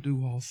you can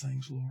do all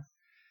things, Lord.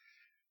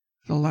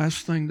 The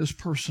last thing this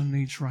person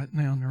needs right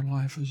now in their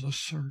life is a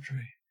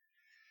surgery.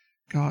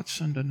 God,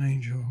 send an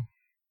angel.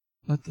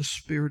 Let the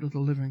Spirit of the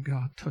living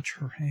God touch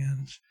her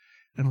hands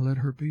and let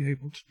her be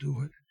able to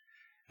do it.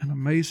 And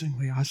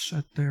amazingly, I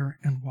sat there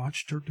and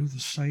watched her do the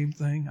same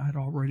thing I'd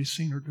already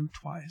seen her do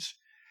twice.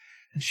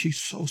 And she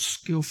so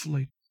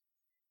skillfully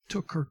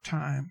took her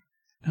time,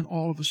 and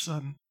all of a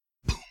sudden,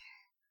 boom,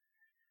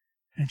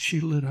 and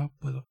she lit up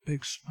with a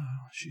big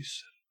smile. She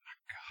said,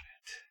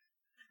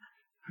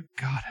 I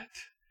got it.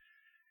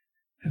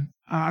 And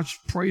I was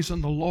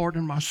praising the Lord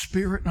in my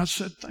spirit, and I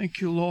said,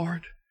 thank you,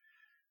 Lord.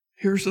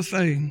 Here's the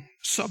thing.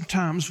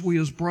 Sometimes we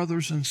as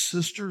brothers and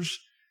sisters,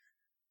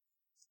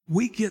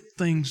 we get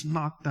things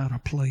knocked out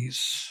of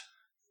place.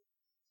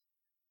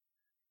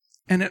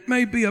 And it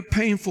may be a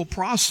painful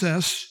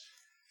process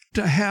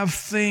to have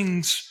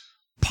things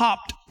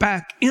popped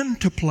back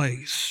into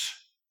place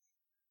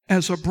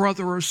as a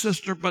brother or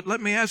sister. But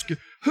let me ask you,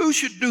 who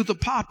should do the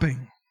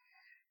popping?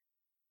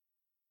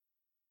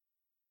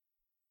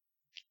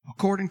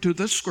 According to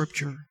this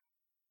scripture,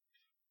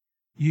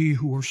 ye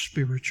who are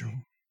spiritual.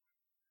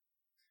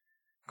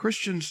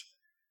 Christians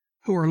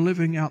who are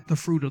living out the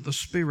fruit of the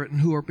Spirit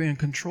and who are being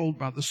controlled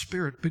by the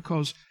Spirit,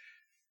 because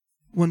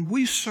when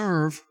we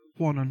serve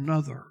one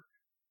another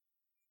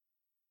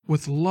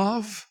with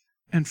love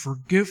and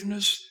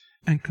forgiveness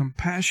and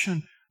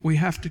compassion, we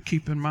have to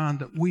keep in mind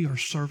that we are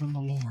serving the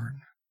Lord.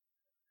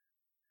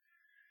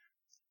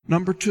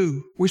 Number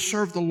 2, we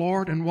serve the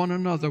Lord and one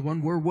another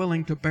when we're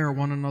willing to bear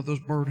one another's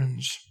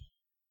burdens.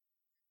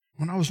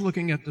 When I was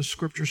looking at the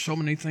scripture, so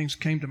many things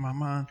came to my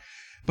mind.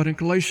 But in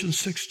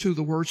Galatians 6:2,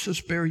 the word says,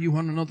 bear you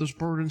one another's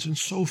burdens and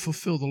so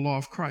fulfill the law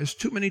of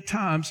Christ. Too many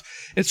times,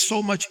 it's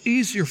so much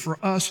easier for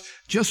us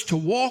just to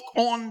walk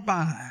on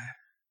by.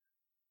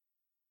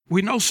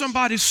 We know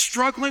somebody's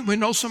struggling. We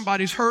know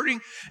somebody's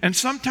hurting. And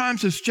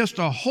sometimes it's just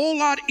a whole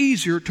lot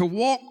easier to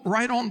walk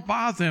right on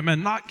by them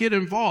and not get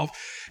involved.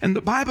 And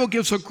the Bible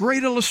gives a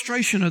great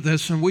illustration of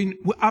this. And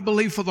I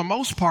believe for the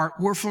most part,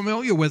 we're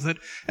familiar with it.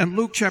 In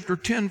Luke chapter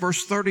 10,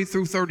 verse 30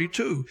 through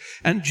 32.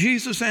 And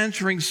Jesus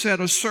answering said,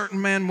 a certain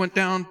man went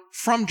down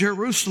from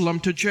Jerusalem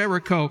to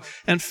Jericho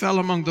and fell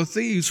among the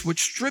thieves,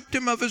 which stripped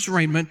him of his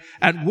raiment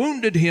and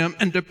wounded him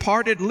and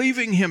departed,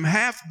 leaving him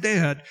half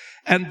dead.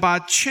 And by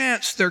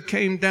chance there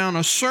came down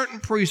a certain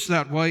priest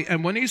that way,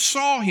 and when he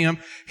saw him,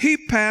 he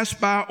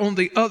passed by on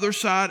the other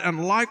side.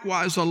 And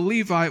likewise a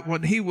Levite,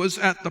 when he was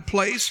at the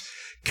place,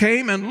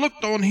 came and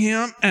looked on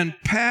him and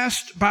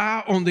passed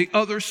by on the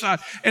other side.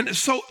 And it's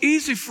so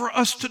easy for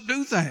us to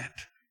do that.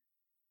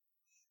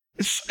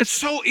 It's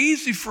so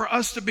easy for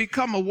us to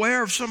become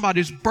aware of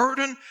somebody's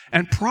burden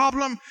and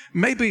problem,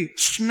 maybe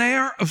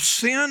snare of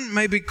sin,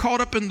 maybe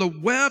caught up in the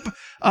web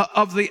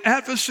of the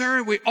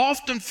adversary. We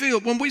often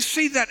feel when we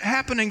see that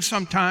happening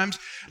sometimes,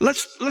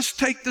 let's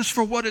take this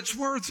for what it's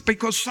worth,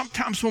 because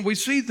sometimes when we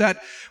see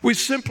that, we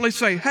simply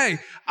say, hey,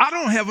 I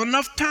don't have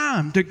enough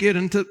time to get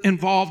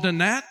involved in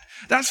that.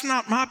 That's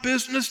not my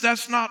business.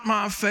 That's not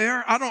my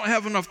affair. I don't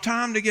have enough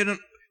time to get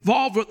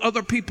involved with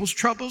other people's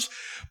troubles.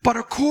 But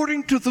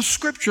according to the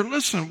scripture,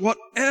 listen,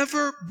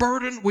 whatever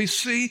burden we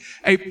see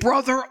a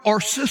brother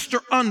or sister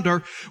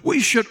under,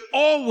 we should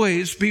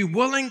always be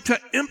willing to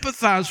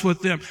empathize with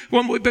them.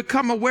 When we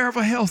become aware of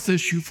a health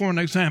issue, for an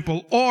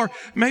example, or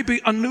maybe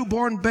a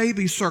newborn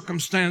baby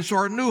circumstance,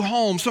 or a new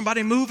home,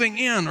 somebody moving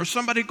in, or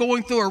somebody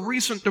going through a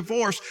recent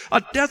divorce,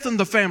 a death in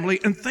the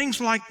family, and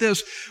things like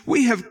this,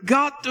 we have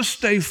got to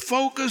stay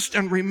focused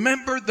and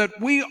remember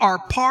that we are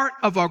part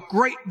of a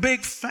great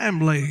big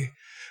family.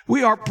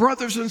 We are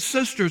brothers and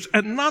sisters,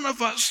 and none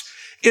of us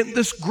in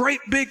this great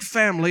big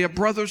family of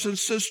brothers and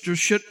sisters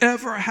should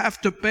ever have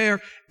to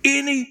bear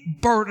any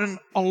burden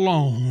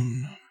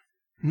alone.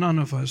 None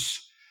of us.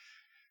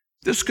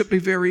 This could be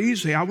very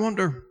easy. I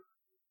wonder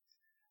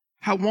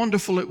how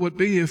wonderful it would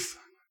be if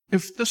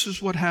this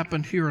is what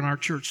happened here in our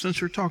church.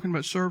 Since we're talking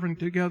about serving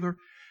together,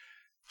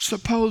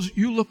 suppose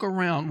you look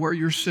around where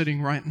you're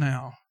sitting right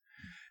now.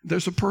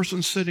 There's a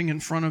person sitting in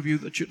front of you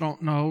that you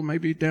don't know,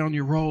 maybe down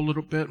your row a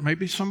little bit,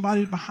 maybe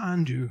somebody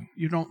behind you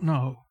you don't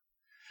know.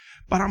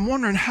 But I'm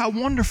wondering how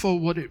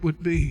wonderful it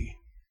would be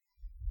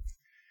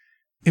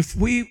if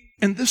we,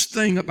 in this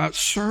thing about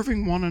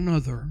serving one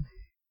another,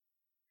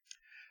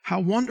 how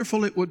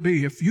wonderful it would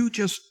be if you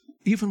just,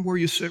 even where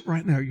you sit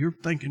right now, you're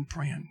thinking,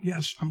 praying,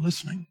 yes, I'm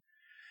listening.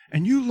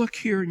 And you look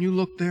here and you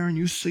look there and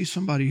you see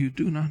somebody you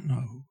do not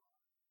know.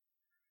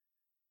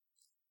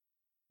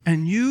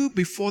 And you,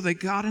 before they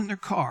got in their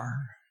car,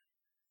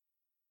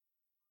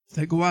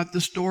 they go out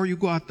this door, you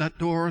go out that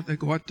door, they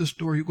go out this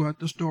door, you go out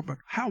this door. But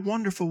how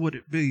wonderful would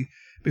it be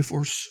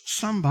before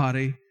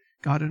somebody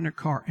got in their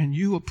car and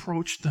you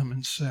approached them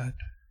and said,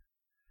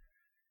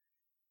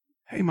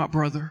 hey, my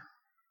brother,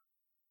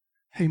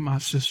 hey, my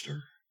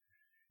sister,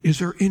 is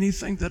there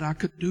anything that I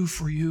could do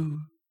for you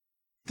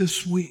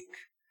this week?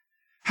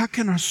 How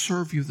can I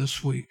serve you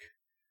this week?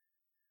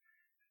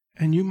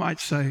 And you might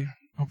say,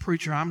 oh,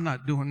 preacher, I'm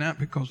not doing that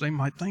because they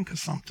might think of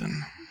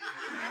something.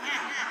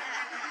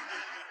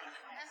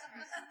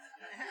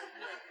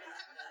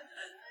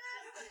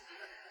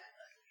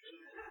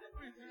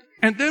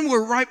 And then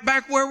we're right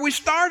back where we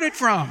started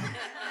from.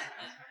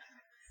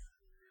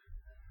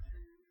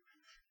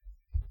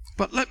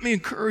 But let me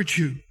encourage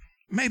you,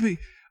 maybe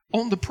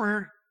on the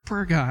prayer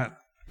guide,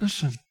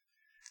 listen,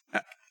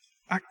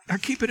 I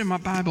keep it in my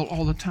Bible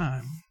all the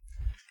time.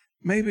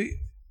 Maybe,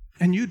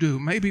 and you do,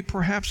 maybe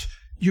perhaps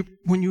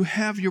when you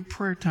have your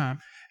prayer time,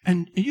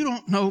 and you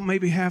don't know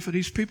maybe half of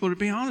these people, to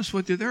be honest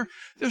with you,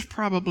 there's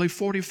probably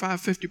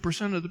 45,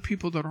 50% of the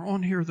people that are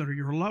on here that are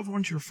your loved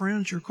ones, your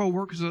friends, your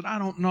co-workers that I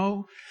don't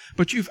know,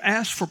 but you've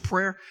asked for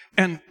prayer,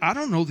 and I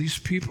don't know these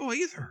people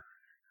either.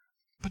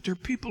 But there are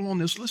people on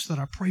this list that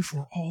I pray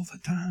for all the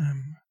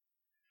time.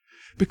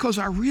 Because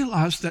I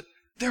realize that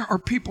there are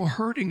people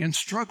hurting and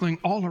struggling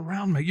all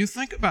around me. You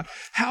think about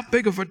how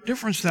big of a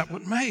difference that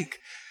would make.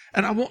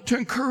 And I want to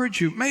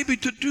encourage you maybe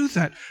to do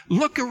that.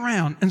 Look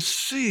around and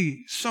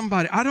see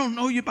somebody. I don't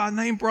know you by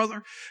name,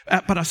 brother,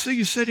 but I see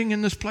you sitting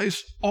in this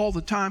place all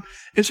the time.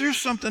 Is there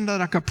something that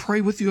I could pray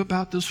with you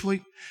about this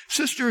week?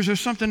 Sister, is there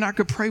something I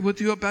could pray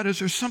with you about? Is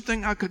there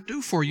something I could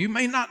do for you? You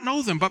may not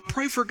know them, but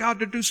pray for God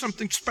to do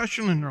something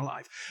special in their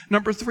life.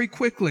 Number 3,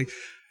 quickly.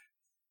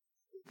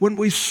 When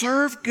we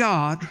serve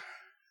God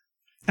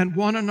and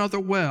one another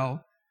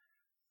well,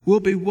 we'll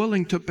be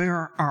willing to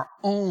bear our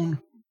own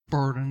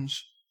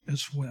burdens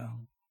as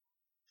well.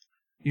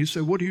 You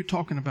say, what are you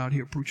talking about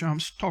here, preacher? I'm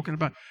talking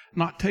about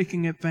not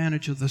taking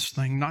advantage of this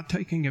thing, not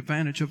taking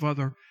advantage of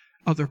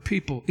other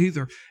people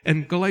either.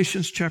 In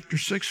Galatians chapter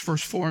 6,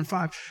 verse 4 and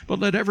 5, but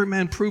let every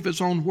man prove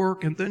his own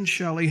work, and then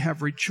shall he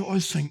have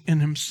rejoicing in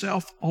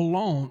himself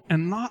alone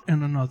and not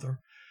in another.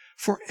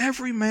 For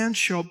every man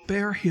shall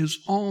bear his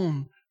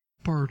own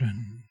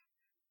burden.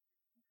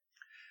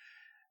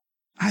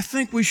 I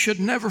think we should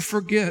never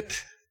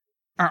forget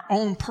our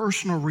own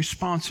personal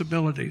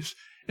responsibilities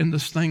in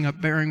this thing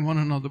of bearing one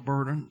another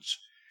burdens.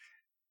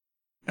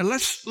 And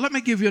let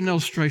me give you an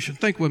illustration.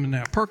 Think with me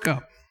now. Perk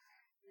up.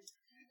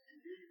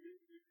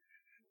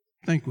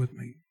 Think with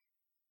me.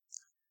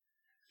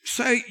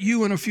 Say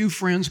you and a few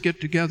friends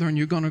get together and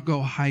you're going to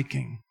go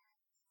hiking.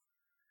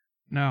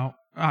 Now,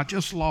 I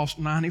just lost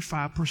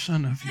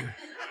 95% of you.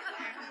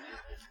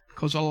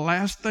 Because the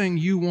last thing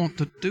you want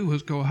to do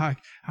is go hike.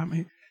 I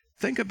mean,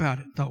 think about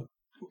it, though.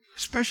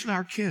 Especially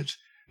our kids.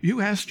 You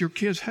ask your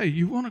kids, hey,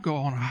 you want to go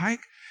on a hike?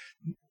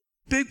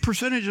 Big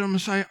percentage of them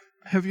say,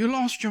 have you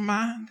lost your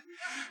mind?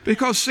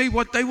 Because, see,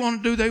 what they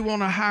want to do, they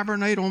want to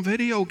hibernate on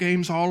video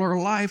games all their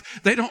life.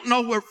 They don't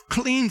know what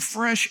clean,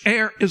 fresh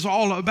air is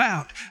all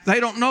about. They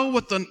don't know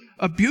what the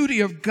beauty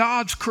of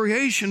God's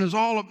creation is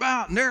all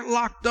about. And they're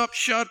locked up,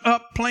 shut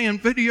up, playing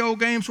video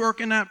games,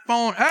 working that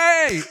phone.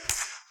 Hey,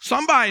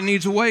 somebody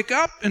needs to wake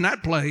up in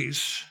that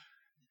place.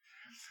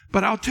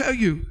 But I'll tell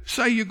you,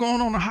 say you're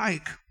going on a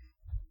hike.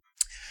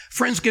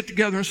 Friends get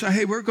together and say,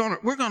 hey, we're going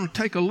to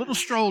take a little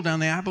stroll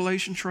down the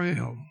Appalachian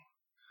Trail.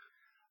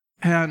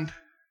 And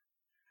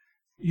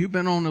you've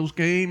been on those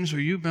games or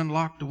you've been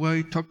locked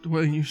away, tucked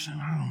away, and you say,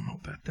 I don't know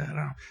about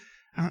that.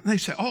 And they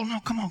say, oh, no,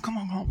 come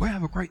on. We'll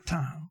have a great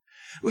time.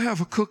 We'll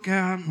have a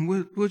cookout, and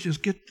we'll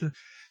just get to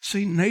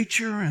see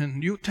nature,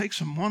 and you'll take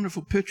some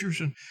wonderful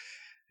pictures.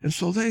 And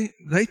so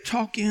they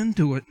talk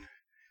into it,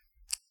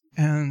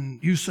 and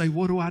you say,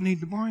 what do I need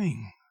to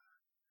bring?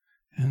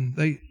 And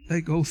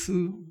they go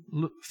through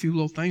a few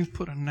little things,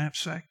 put in a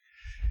knapsack,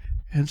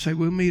 and say,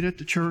 we'll meet at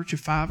the church at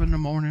 5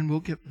 a.m. We'll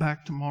get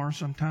back tomorrow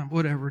sometime,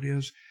 whatever it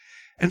is.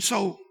 And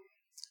so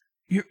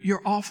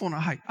you're off on a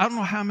hike. I don't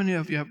know how many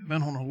of you have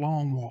been on a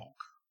long walk.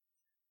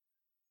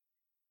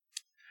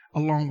 A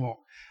long walk.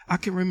 I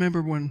can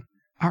remember when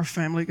our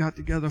family got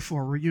together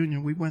for a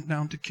reunion. We went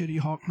down to Kitty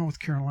Hawk, North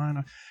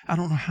Carolina. I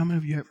don't know how many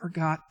of you ever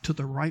got to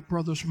the Wright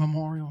Brothers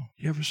Memorial.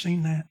 You ever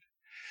seen that?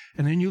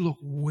 And then you look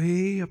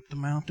way up the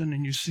mountain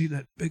and you see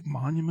that big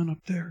monument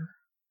up there.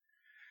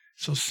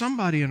 So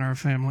somebody in our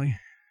family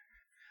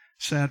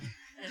said,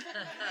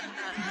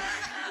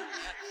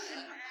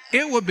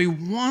 it would be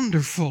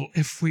wonderful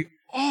if we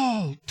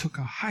all took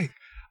a hike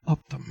up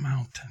the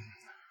mountain.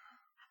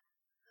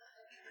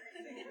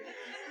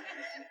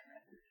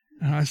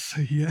 And I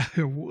say, yeah,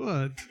 it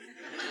would.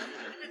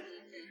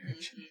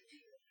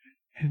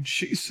 And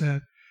she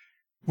said,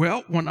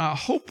 well, when I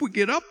hope we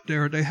get up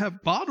there, they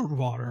have bottled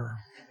water.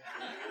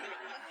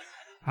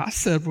 I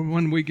said, well,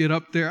 when we get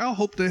up there, I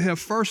hope they have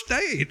first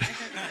aid.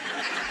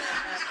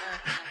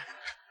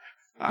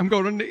 I'm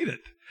going to need it.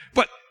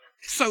 But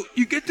so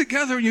you get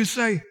together and you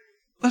say,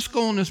 let's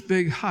go on this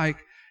big hike,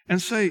 and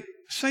say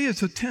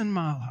it's a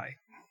 10-mile hike.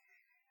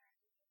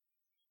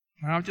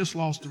 I've just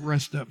lost the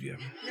rest of you.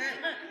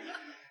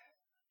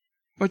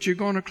 But you're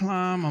going to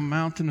climb a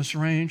mountainous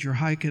range. You're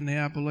hiking the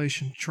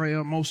Appalachian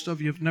Trail. Most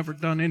of you have never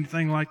done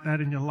anything like that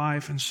in your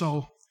life. And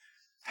so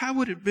how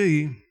would it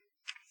be,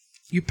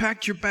 you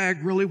packed your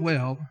bag really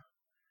well,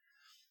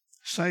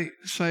 say,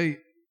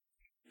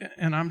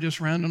 and I'm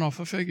just rounding off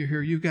a figure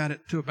here, you got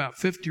it to about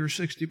 50 or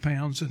 60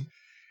 pounds, and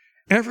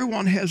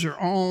everyone has their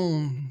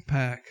own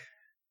pack.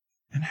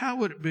 And how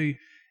would it be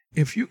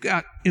if you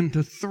got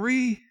into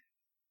 3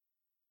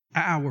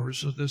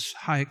 hours of this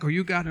hike, or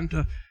you got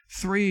into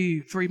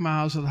 3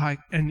 miles of the hike,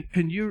 and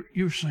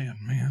you're saying,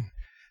 man,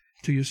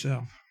 to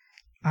yourself,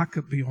 I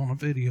could be on a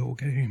video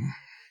game.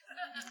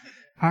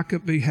 I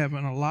could be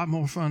having a lot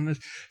more fun than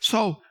this.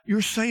 So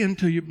you're saying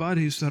to your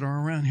buddies that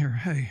are around here,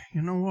 hey,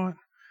 you know what?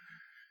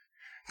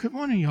 Could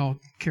one of y'all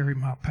carry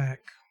my pack?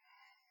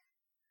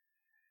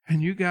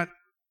 And you got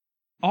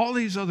all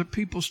these other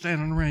people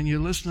standing around you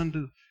listening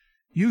to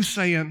you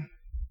saying,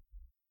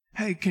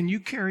 hey, can you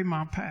carry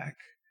my pack?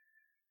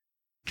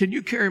 Can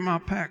you carry my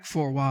pack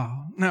for a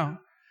while? Now,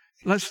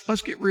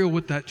 let's get real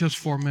with that just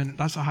for a minute.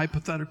 That's a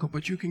hypothetical,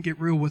 but you can get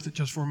real with it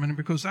just for a minute,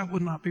 because that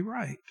would not be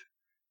right.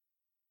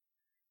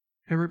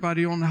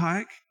 Everybody on the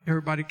hike,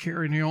 everybody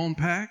carrying their own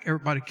pack,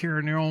 everybody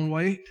carrying their own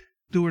weight,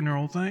 doing their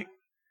own thing.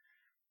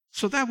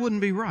 So that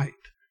wouldn't be right.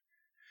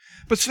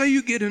 But say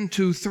you get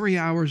into 3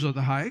 hours of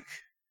the hike,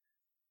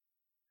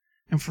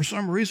 and for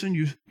some reason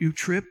you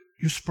trip,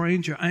 you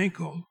sprained your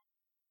ankle,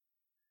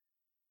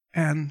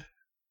 and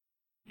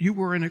you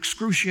were in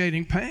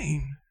excruciating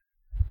pain.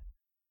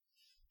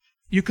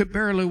 You could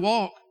barely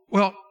walk.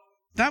 Well,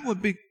 that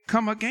would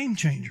become a game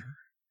changer.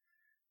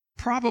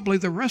 Probably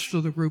the rest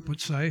of the group would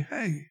say,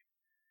 hey,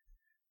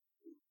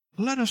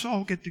 let us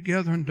all get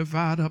together and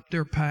divide up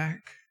their pack.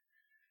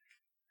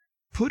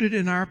 Put it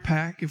in our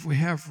pack if we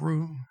have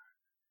room.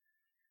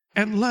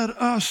 And let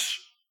us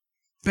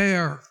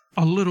bear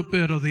a little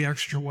bit of the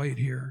extra weight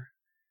here.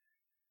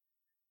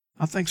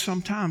 I think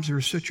sometimes there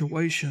are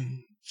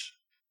situations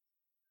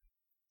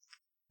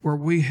where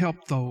we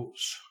help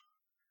those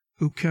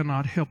who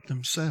cannot help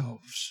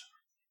themselves.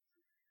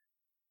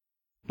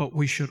 But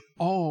we should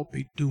all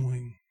be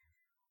doing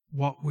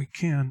what we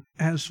can,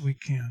 as we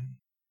can,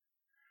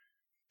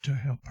 to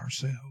help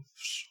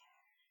ourselves.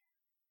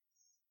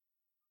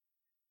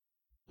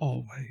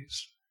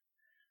 Always.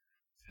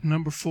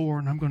 Number 4,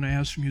 and I'm going to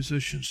ask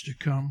musicians to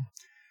come.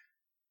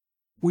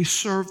 We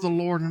serve the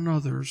Lord and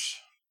others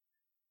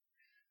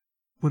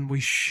when we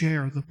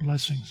share the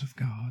blessings of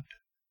God.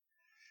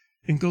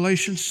 In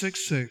Galatians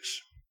 6:6,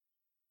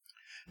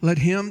 let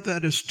him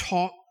that is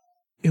taught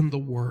in the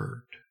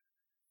Word.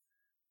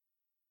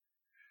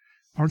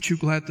 Aren't you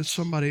glad that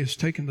somebody has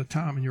taken the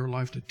time in your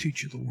life to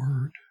teach you the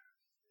Word?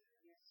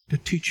 To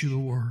teach you the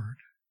Word.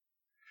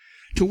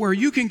 To where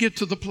you can get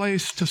to the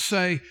place to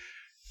say,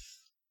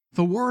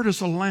 the Word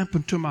is a lamp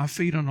unto my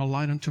feet and a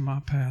light unto my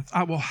path.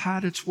 I will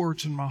hide its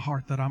words in my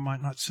heart that I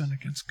might not sin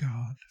against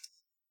God.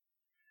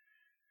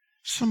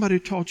 Somebody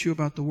taught you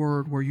about the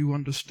Word where you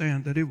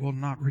understand that it will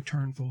not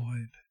return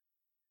void.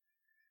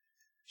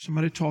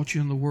 Somebody taught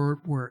you in the Word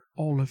where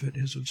all of it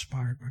is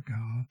inspired by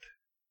God.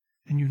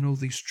 And you know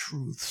these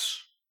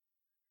truths.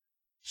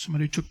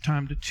 Somebody took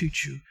time to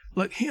teach you.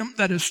 Let him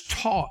that is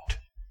taught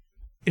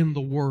in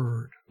the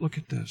Word, look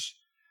at this,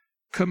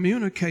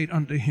 communicate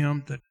unto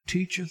him that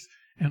teacheth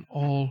in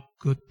all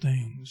good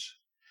things.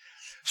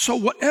 So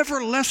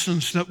whatever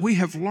lessons that we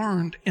have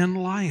learned in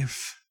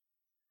life,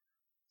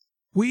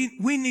 we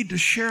need to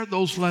share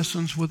those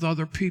lessons with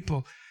other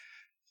people.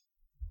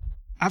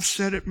 I've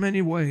said it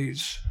many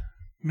ways,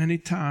 many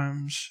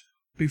times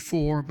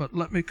before, but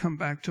let me come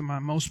back to my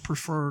most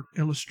preferred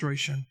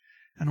illustration,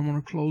 and I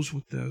want to close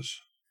with this.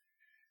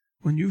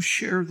 When you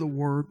share the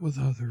word with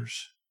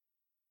others,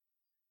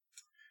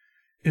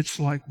 it's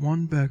like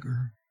one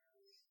beggar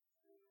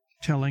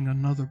telling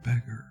another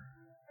beggar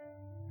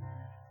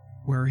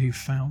where he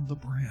found the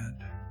bread.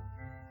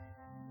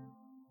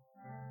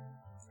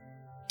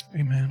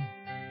 Amen.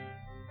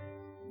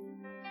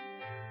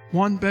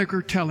 One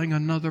beggar telling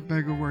another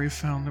beggar where he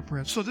found the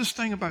bread. So this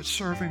thing about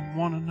serving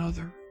one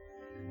another,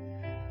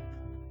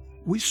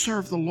 we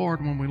serve the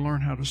Lord when we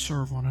learn how to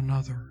serve one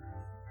another.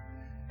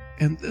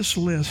 And this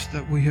list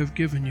that we have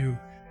given you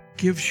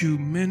gives you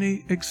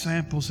many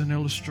examples and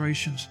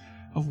illustrations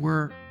of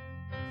where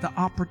the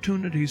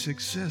opportunities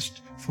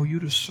exist for you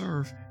to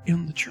serve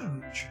in the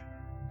church.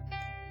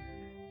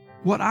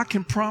 What I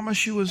can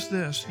promise you is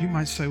this. You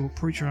might say, well,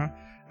 preacher,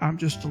 I'm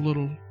just a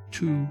little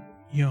too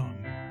young.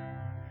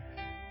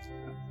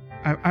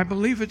 I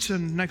believe it's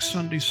in next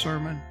Sunday's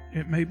sermon.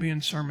 It may be in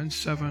Sermon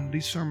 7.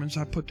 These sermons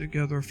I put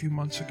together a few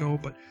months ago,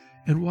 but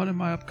in one of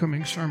my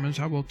upcoming sermons,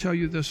 I will tell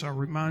you this. I'll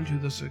remind you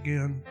this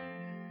again.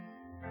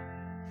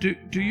 Do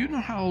you know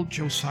how old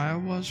Josiah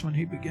was when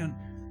he began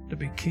to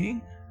be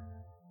king?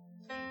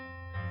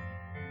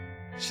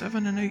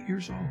 7 and 8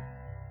 years old.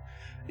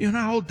 You know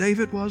how old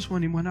David was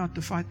when he went out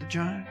to fight the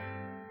giant?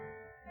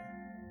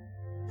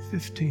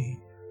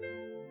 15.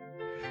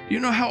 You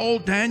know how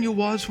old Daniel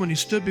was when he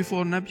stood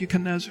before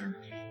Nebuchadnezzar?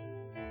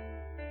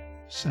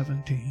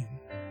 17.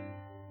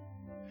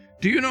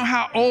 Do you know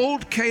how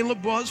old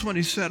Caleb was when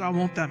he said, I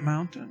want that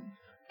mountain?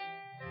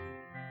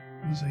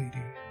 He was 80.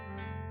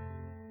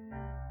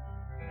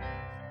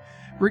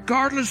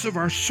 Regardless of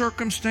our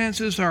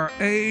circumstances, our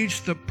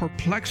age, the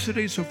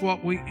perplexities of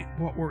what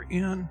we're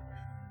in,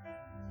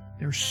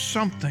 there's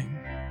something,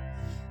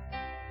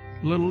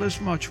 little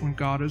as much when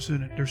God is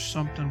in it, there's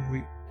something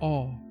we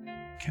all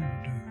can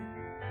do.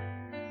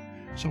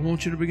 So I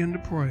want you to begin to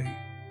pray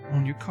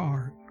on your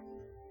card.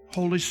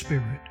 Holy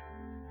Spirit,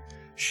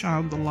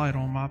 shine the light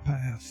on my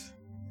path.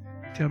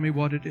 Tell me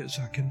what it is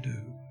I can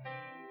do.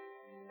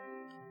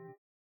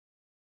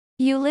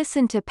 You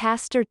listen to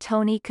Pastor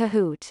Tony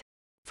Kohout.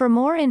 For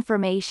more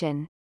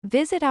information,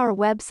 visit our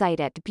website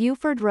at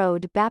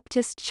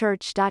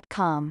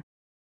BufordRoadBaptistChurch.com.